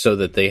those was so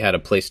that they had a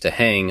place to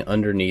hang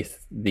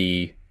underneath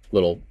the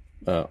little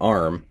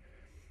arm.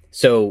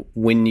 So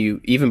when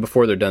even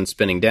before they're done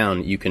spinning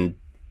down, you can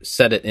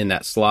set it in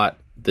that slot.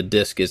 The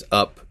disc is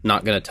up,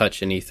 not going to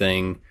touch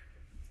anything.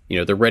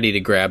 They're ready to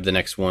grab the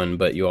next one,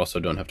 but you also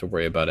don't have to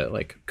worry about it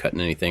like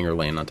cutting anything or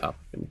laying on top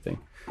of anything.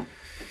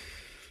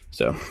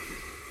 So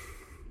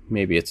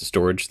maybe it's a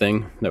storage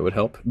thing that would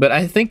help. But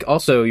I think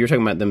also you're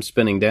talking about them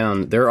spinning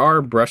down. There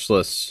are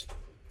brushless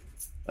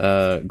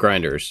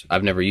grinders.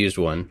 I've never used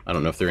one. I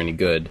don't know if they're any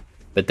good,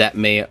 but that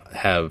may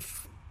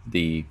have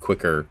the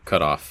quicker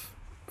cutoff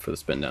for the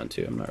spin down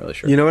too. I'm not really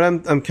sure. You know what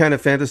I'm kind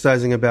of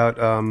fantasizing about?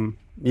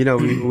 We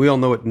all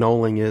know what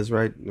knolling is,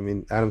 right? I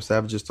mean, Adam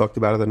Savage just talked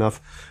about it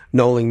enough.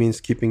 Knolling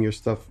means keeping your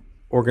stuff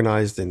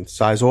organized in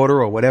size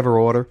order or whatever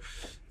order.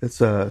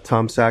 It's a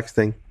Tom Sachs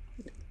thing.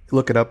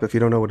 Look it up if you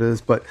don't know what it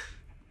is. But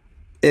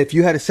if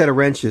you had a set of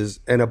wrenches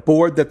and a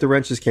board that the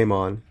wrenches came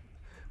on,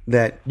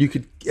 that you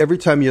could, every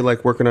time you're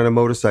like working on a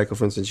motorcycle,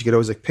 for instance, you could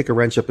always like pick a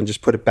wrench up and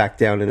just put it back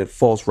down and it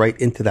falls right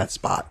into that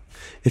spot.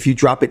 If you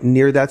drop it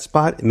near that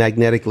spot,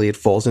 magnetically it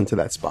falls into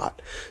that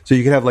spot. So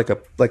you could have like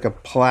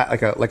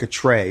a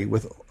tray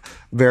with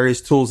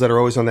various tools that are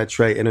always on that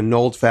tray in an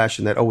old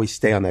fashion that always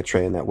stay on that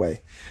tray in that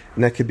way.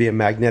 And that could be a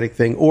magnetic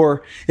thing.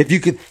 Or if you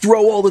could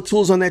throw all the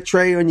tools on that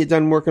tray when you're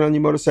done working on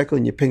your motorcycle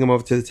and you ping them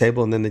over to the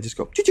table and then they just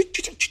go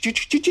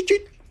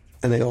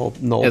and they all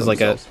null as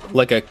themselves.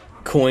 like a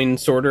coin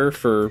sorter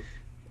for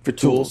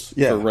tools,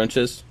 yeah. for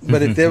wrenches.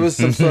 But if there was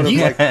some sort of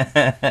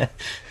like,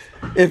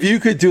 if you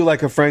could do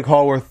like a Frank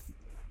Hallworth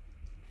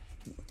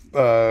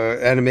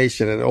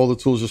animation and all the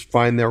tools just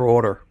find their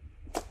order,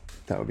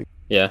 that would be.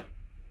 Yeah,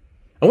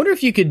 I wonder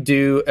if you could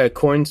do a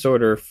coin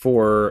sorter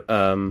for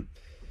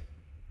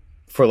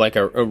like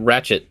a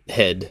ratchet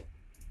head,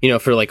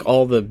 for like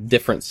all the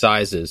different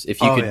sizes.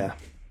 If you could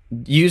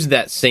use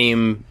that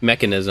same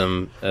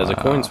mechanism as a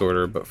coin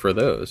sorter, but for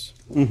those,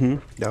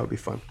 that would be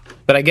fun.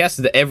 But I guess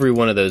that every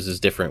one of those is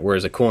different.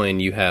 Whereas a coin,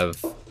 you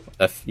have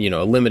a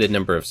limited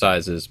number of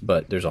sizes,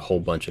 but there's a whole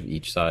bunch of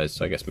each size.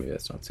 So I guess maybe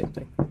that's not the same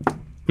thing.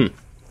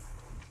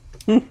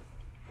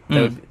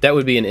 That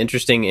would be an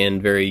interesting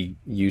and very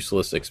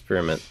useless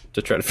experiment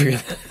to try to figure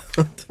that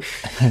out.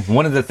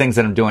 One of the things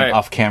that I'm doing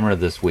off camera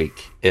this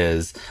week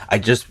is I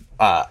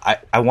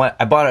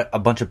bought a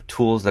bunch of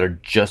tools that are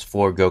just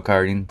for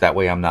go-karting. That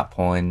way I'm not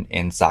pulling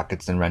in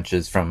sockets and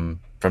wrenches from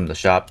the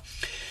shop.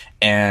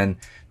 And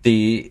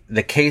the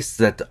case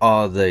that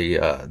all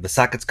the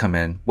sockets come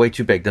in, way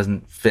too big,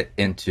 doesn't fit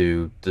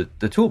into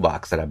the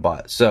toolbox that I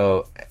bought.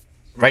 So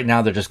right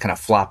now they're just kind of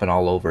flopping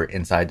all over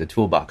inside the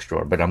toolbox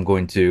drawer, but I'm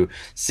going to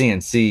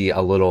CNC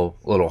a little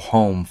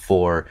home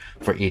for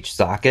each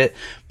socket.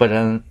 But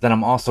then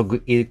I'm also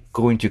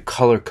going to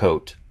color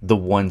code the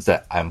ones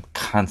that I'm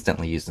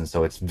constantly using,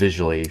 so it's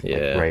visually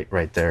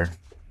right there.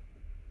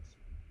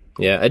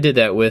 Yeah, I did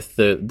that with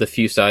the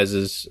few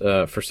sizes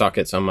for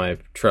sockets on my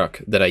truck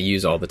that I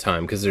use all the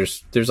time, because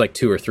there's like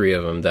 2 or 3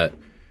 of them that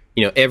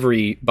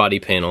every body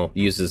panel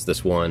uses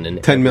this one,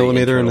 and 10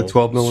 millimeter and a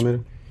 12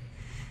 millimeter.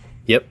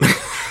 Yep.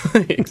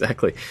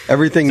 Exactly.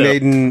 Everything So,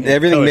 made in color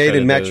coded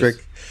those. metric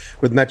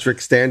with metric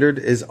standard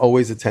is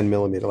always a 10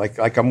 millimeter.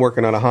 Like I'm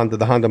working on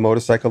the Honda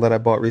motorcycle that I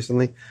bought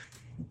recently.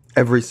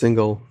 Every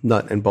single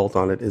nut and bolt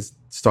on it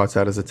starts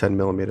out as a 10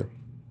 millimeter.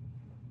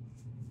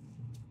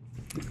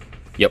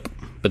 Yep.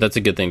 But that's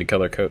a good thing to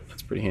color code.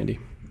 That's pretty handy.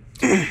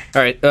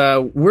 All right.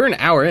 We're an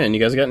hour in. You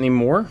guys got any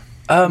more?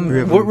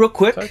 Real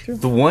quick, Talk through?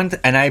 the one,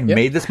 and I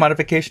made this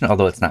modification,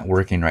 although it's not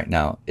working right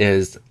now,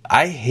 is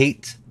I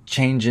hate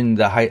changing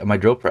the height of my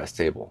drill press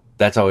table.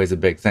 That's always a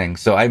big thing.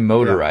 So I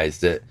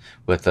motorized it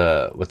with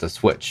a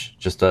switch,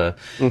 just a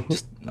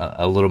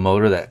little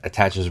motor that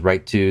attaches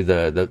right to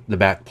the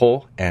back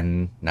pole,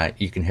 and now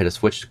you can hit a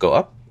switch to go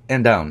up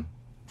and down.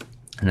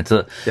 And it's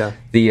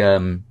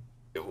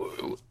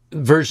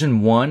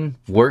version 1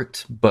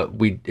 worked, but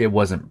it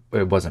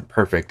wasn't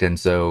perfect, and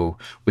so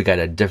we got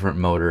a different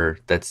motor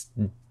that's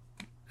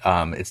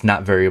it's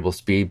not variable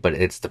speed, but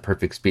it's the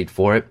perfect speed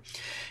for it.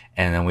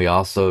 And then we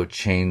also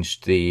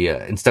changed the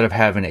instead of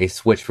having a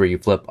switch where you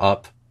flip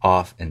up,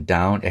 off, and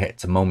down,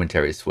 it's a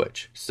momentary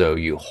switch. So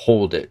you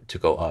hold it to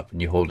go up and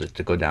you hold it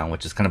to go down,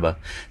 which is kind of a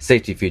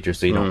safety feature,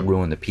 so you don't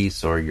ruin the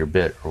piece or your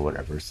bit or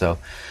whatever. So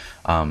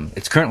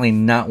it's currently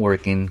not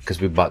working because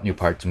we bought new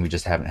parts and we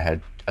just haven't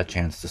had a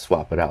chance to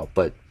swap it out.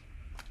 But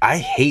I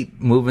hate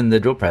moving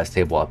the drill press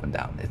table up and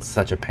down. It's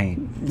such a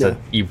pain. Yeah.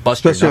 You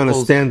bust Especially your on a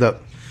knuckles. stand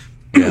up.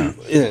 Yeah.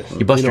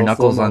 You bust your don't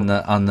knuckles fall on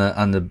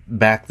the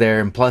back there,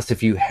 and plus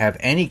if you have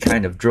any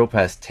kind of drill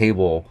press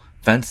table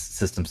fence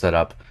system set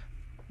up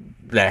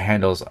that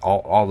handles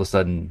all of a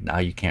sudden now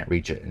you can't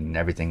reach it and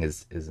everything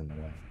is in the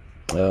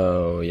way.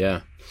 Oh,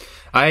 yeah.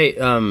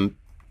 I,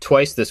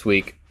 twice this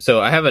week, so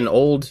I have an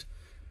old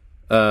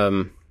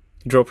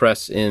drill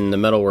press in the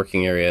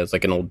metalworking area. It's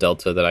like an old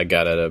Delta that I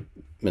got at an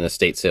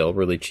estate sale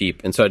really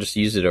cheap, and so I just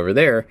used it over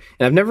there,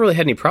 and I've never really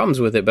had any problems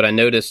with it, but I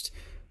noticed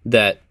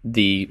that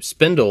the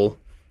spindle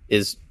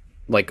is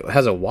like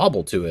has a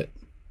wobble to it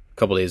a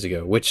couple days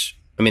ago, which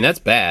I mean that's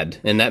bad,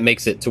 and that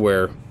makes it to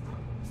where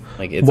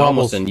like it's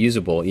almost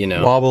unusable, you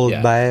know. Wobble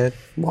is bad.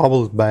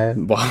 Wobble is bad.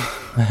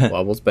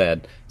 Wobble's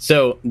bad.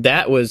 So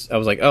I was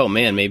like, oh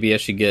man, maybe I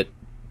should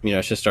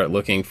I should start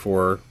looking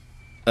for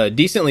a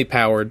decently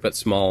powered but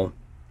small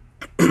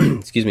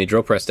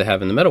drill press to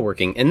have in the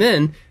metalworking, and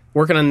then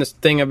working on this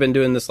thing I've been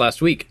doing this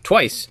last week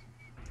twice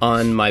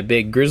on my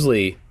big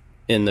Grizzly.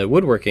 In the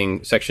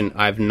woodworking section,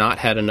 I've not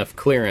had enough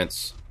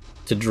clearance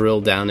to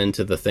drill down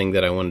into the thing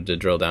that I wanted to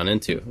drill down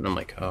into. And I'm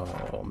like,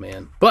 oh,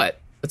 man.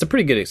 But it's a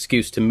pretty good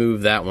excuse to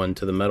move that one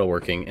to the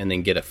metalworking and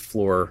then get a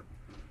floor,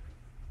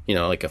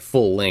 like a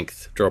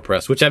full-length drill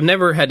press, which I've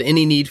never had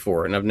any need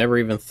for, and I've never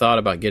even thought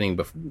about getting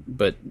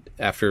but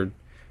after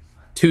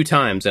 2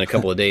 times in a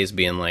couple of days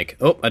being like,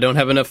 oh, I don't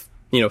have enough,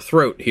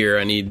 throat here.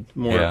 I need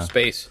more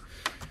space.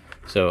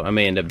 So I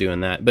may end up doing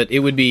that. But it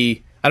would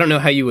be, I don't know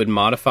how you would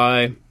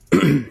modify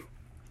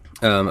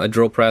a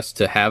drill press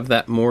to have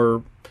that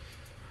more,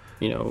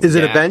 Is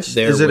it a bench?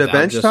 Is it a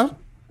bench top?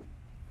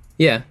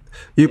 Yeah.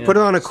 You put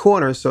it on a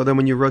corner, so then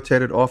when you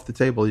rotate it off the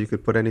table, you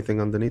could put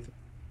anything underneath it.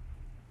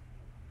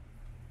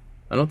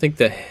 I don't think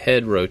the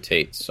head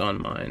rotates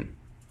on mine.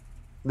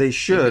 They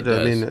should.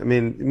 I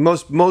mean,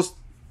 most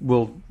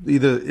will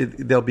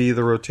they'll be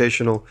either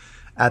rotational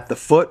at the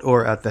foot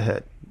or at the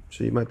head.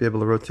 So you might be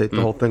able to rotate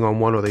the whole thing on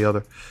one or the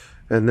other.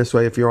 And this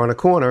way, if you're on a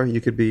corner, you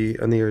could be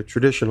on your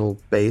traditional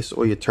base,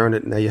 or you turn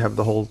it, and now you have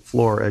the whole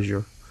floor as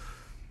you'd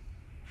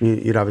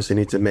obviously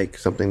need to make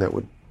something that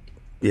would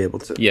be able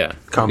to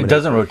accommodate. It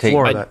doesn't rotate.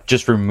 I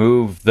just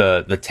remove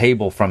the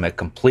table from it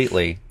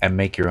completely and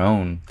make your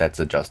own that's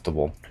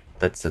adjustable,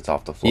 that sits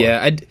off the floor.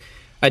 Yeah,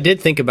 I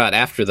did think about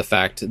after the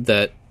fact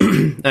that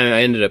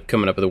I ended up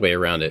coming up with a way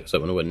around it,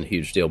 so it wasn't a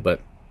huge deal, but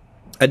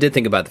I did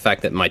think about the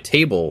fact that my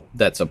table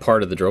that's a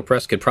part of the drill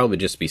press could probably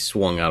just be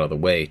swung out of the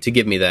way to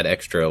give me that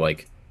extra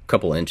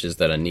couple inches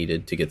that I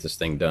needed to get this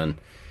thing done.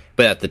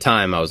 But at the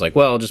time I was like,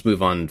 well, I'll just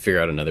move on and figure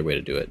out another way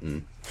to do it,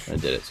 and I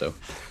did it. So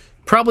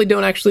probably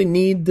don't actually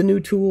need the new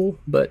tool,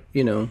 but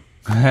new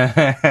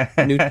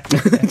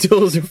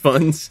tools are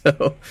fun,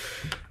 so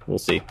we'll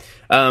see.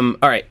 All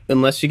right,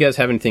 unless you guys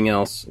have anything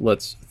else,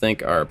 let's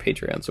thank our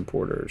Patreon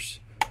supporters.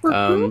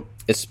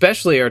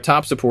 Especially our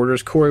top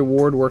supporters: Corey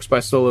Ward, Works by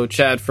Solo;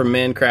 Chad from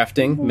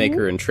Mancrafting,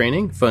 Maker and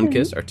Training;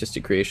 Funkiss,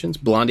 Artistic Creations;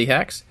 Blondie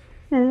Hacks;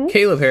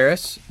 Caleb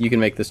Harris, You Can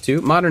Make This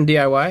Too; Modern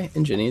DIY;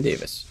 and Jenny and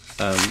Davis.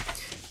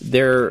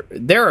 They're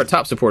our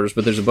top supporters,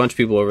 but there's a bunch of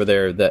people over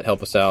there that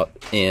help us out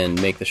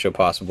and make the show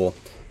possible.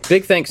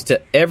 Big thanks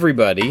to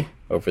everybody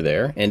over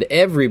there, and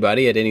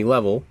everybody at any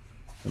level.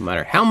 No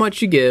matter how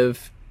much you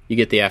give, you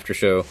get the after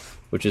show,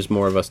 which is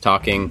more of us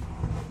talking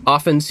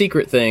often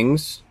secret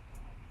things.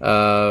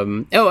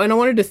 And I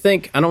wanted to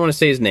thank, I don't want to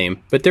say his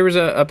name, but there was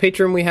a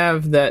patron we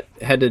have that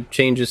had to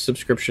change his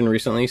subscription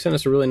recently. He sent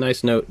us a really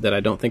nice note that I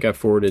don't think I've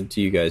forwarded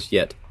to you guys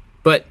yet.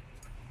 But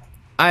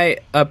I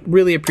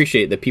really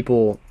appreciate that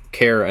people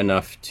care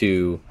enough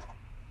to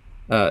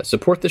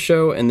support the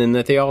show, and then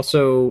that they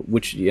also,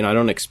 which I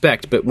don't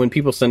expect, but when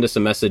people send us a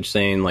message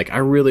saying I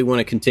really want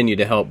to continue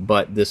to help,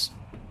 but this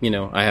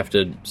I have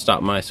to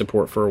stop my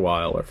support for a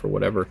while or for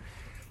whatever,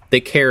 they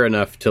care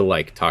enough to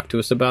like talk to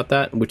us about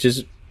that, which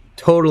is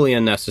totally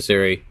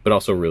unnecessary, but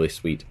also really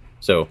sweet.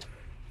 So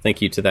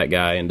thank you to that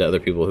guy and to other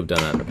people who've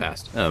done that in the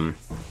past.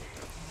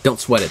 Don't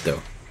sweat it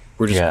though.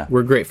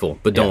 We're grateful,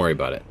 but don't worry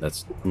about it.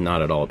 That's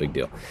not at all a big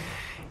deal.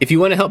 If you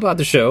want to help out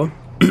the show,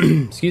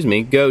 excuse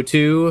me, go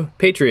to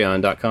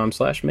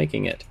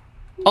patreon.com/makingit.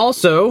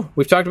 Also,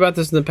 we've talked about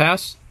this in the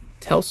past.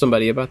 Tell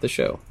somebody about the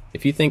show.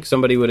 If you think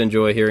somebody would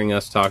enjoy hearing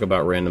us talk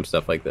about random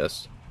stuff like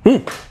this,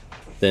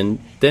 then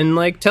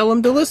like tell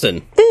them to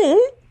listen.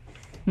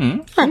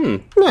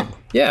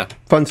 Yeah,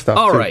 fun stuff.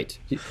 All too. right.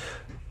 You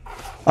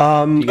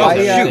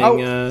guys have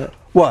anything,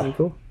 what?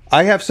 Cool?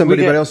 I have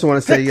somebody, but I also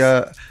want to say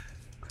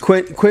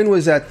Quinn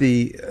was at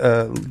the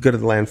Good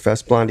of the Land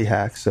Fest, Blondie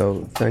Hack.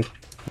 So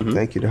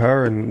thank you to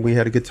her, and we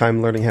had a good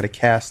time learning how to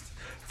cast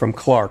from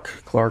Clark.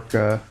 Clark,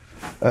 I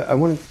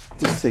want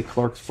to just say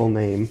Clark's full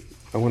name.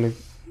 I want to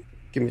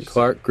give me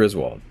Clark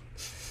Griswold.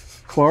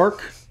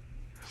 Clark,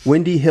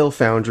 Windy Hill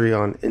Foundry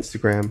on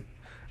Instagram.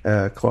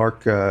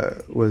 Clark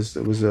was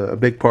a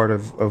big part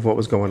of what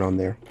was going on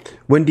there.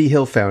 Windy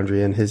Hill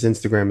Foundry, and his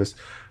Instagram is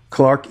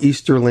Clark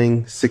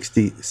Easterling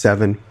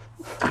 67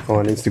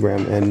 on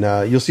Instagram,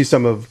 and you'll see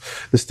some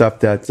of the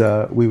stuff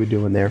that we were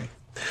doing there.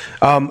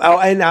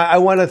 And I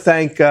want to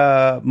thank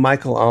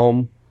Michael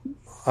Alm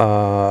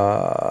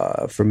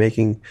for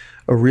making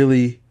a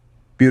really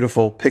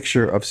beautiful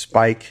picture of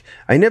Spike.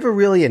 I never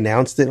really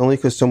announced it, only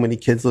because so many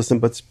kids listen,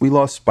 but we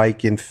lost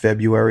Spike in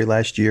February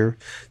last year.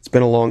 It's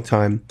been a long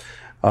time.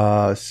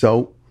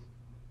 So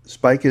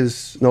Spike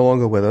is no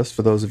longer with us,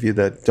 for those of you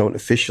that don't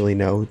officially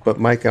know, but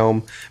Mike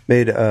Elm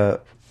made a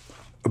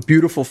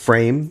beautiful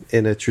frame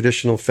in a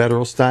traditional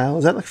Federal style.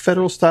 Is that like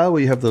Federal style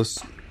where you have those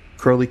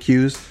curly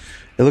cues?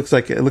 It looks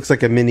like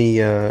a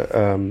mini,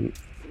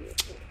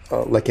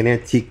 like an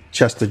antique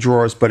chest of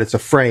drawers, but it's a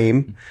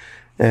frame.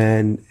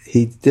 And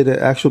he did an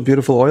actual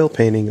beautiful oil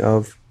painting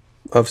of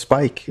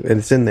Spike, and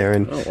it's in there.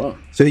 And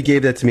so he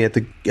gave that to me at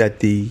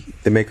the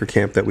maker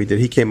camp that we did.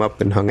 He came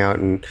up and hung out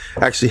and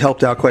actually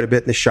helped out quite a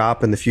bit in the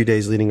shop in the few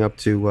days leading up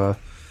to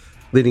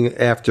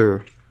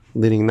after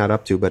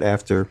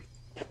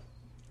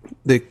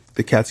the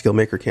Catskill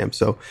Maker Camp.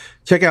 So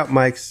check out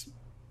Mike's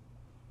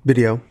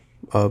video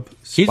of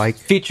Spike.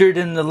 He's featured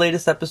in the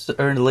latest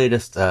episode, or in the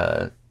latest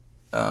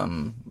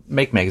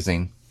Make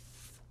magazine.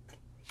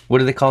 What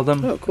do they call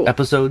them? Oh, cool.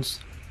 Episodes?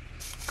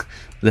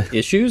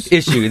 Issues?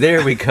 Issue.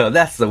 There we go.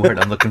 That's the word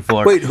I'm looking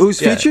for. Wait, who's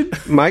featured?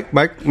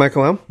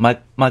 Michael Elm?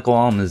 Michael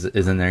Alm is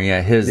in there.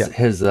 Yeah,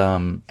 his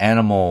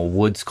animal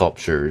wood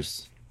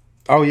sculptures.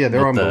 Oh yeah,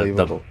 they're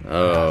unbelievable.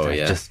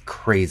 Yeah, just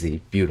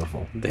crazy,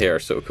 beautiful. They are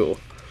so cool.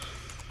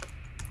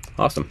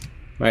 Awesome.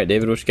 All right,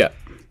 David, what you got?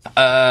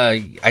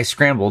 I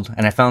scrambled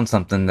and I found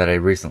something that I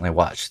recently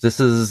watched. This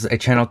is a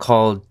channel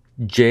called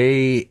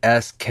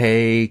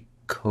JSK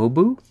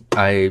Kobu.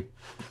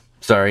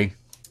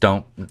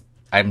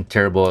 I'm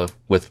terrible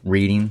with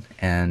reading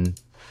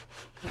and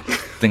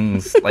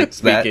things like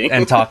that,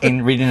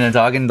 and reading and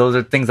talking. Those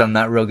are things I'm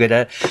not real good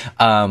at.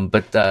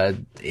 But a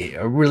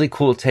really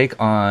cool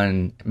take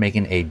on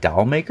making a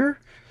doll maker,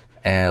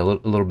 a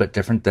little bit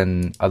different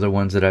than other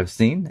ones that I've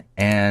seen.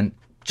 And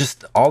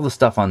just all the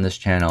stuff on this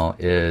channel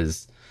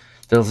is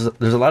there's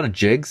a lot of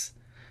jigs,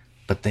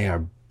 but they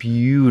are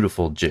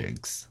beautiful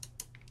jigs.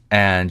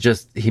 And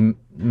just he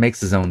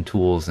makes his own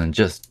tools and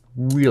just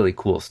really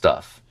cool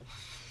stuff.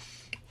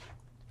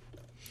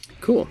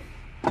 Cool.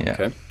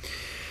 Yeah.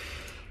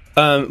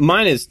 Okay.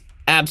 Mine is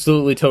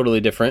absolutely totally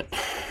different.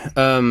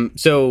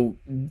 So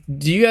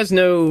do you guys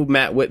know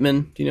Matt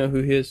Whitman? Do you know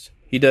who he is?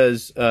 He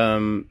does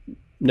No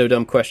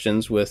Dumb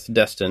Questions with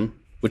Destin,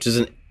 which is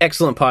an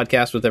excellent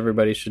podcast with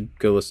everybody should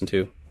go listen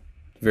to.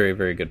 Very,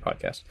 very good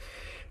podcast.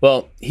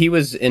 Well, he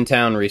was in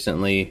town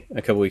recently,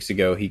 a couple weeks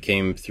ago. He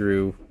came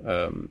through,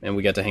 and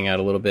we got to hang out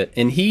a little bit.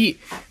 And he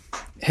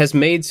has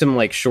made some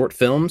like short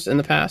films in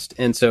the past,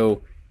 and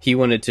so he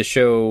wanted to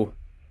show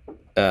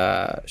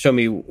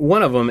me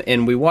one of them,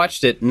 and we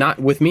watched it not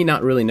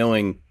really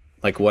knowing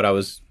like what I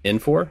was in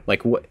for.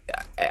 Like what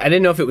I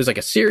didn't know if it was like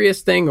a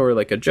serious thing or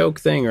like a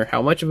joke thing or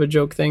how much of a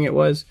joke thing it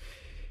was.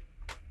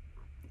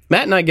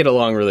 Matt and I get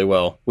along really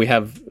well. We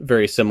have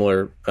very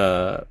similar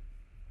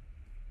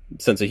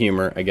sense of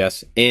humor, I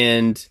guess.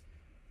 And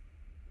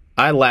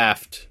I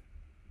laughed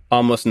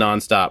almost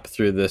nonstop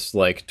through this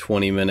like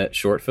 20-minute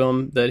short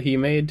film that he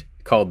made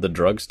called The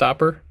Drug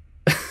Stopper.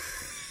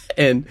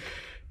 And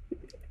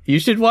you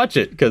should watch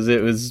it because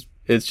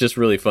it's just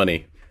really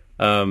funny.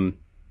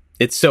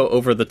 It's so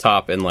over the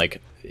top and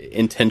like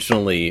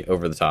intentionally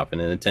over the top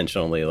and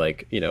intentionally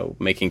like,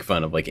 making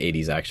fun of like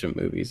 80s action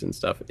movies and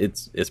stuff.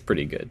 It's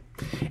pretty good.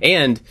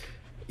 And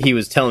he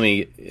was telling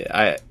me,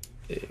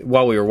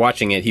 while we were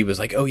watching it, he was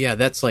like, "Oh yeah,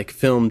 that's like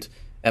filmed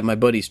at my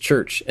buddy's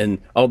church, and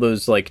all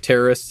those like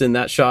terrorists in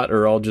that shot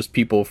are all just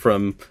people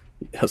from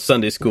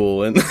Sunday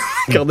school, and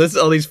all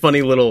these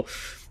funny little,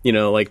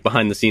 like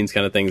behind the scenes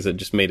kind of things that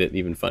just made it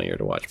even funnier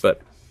to watch."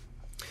 But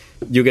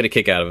You'll get a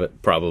kick out of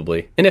it,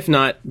 probably. And if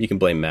not, you can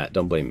blame Matt.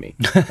 Don't blame me.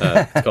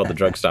 It's called The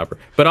Drug Stopper.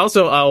 But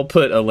also, I'll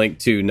put a link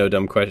to No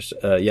Dumb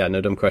Questions.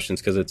 No Dumb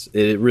Questions, because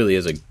it really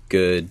is a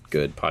good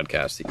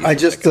podcast. That you I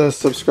just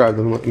subscribed.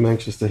 I'm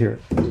anxious to hear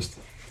it.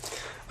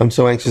 I'm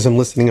so anxious. I'm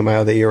listening in my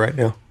other ear right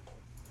now.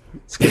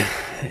 It's good.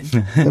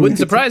 It wouldn't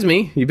surprise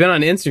me. You've been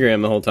on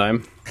Instagram the whole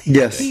time.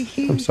 Yes.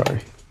 I'm sorry.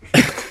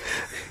 You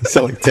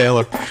sound like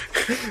Taylor.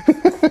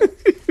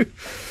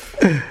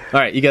 All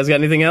right, you guys got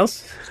anything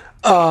else?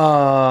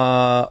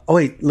 Oh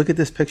wait, look at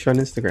this picture on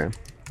Instagram.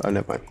 Oh,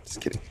 never mind.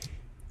 Just kidding.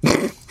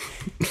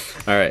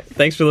 All right,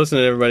 thanks for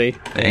listening, everybody.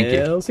 Thank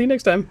you. I'll see you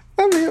next time.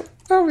 Love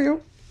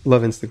you.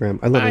 Love Instagram.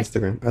 I love Bye.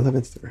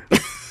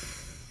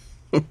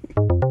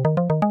 Instagram.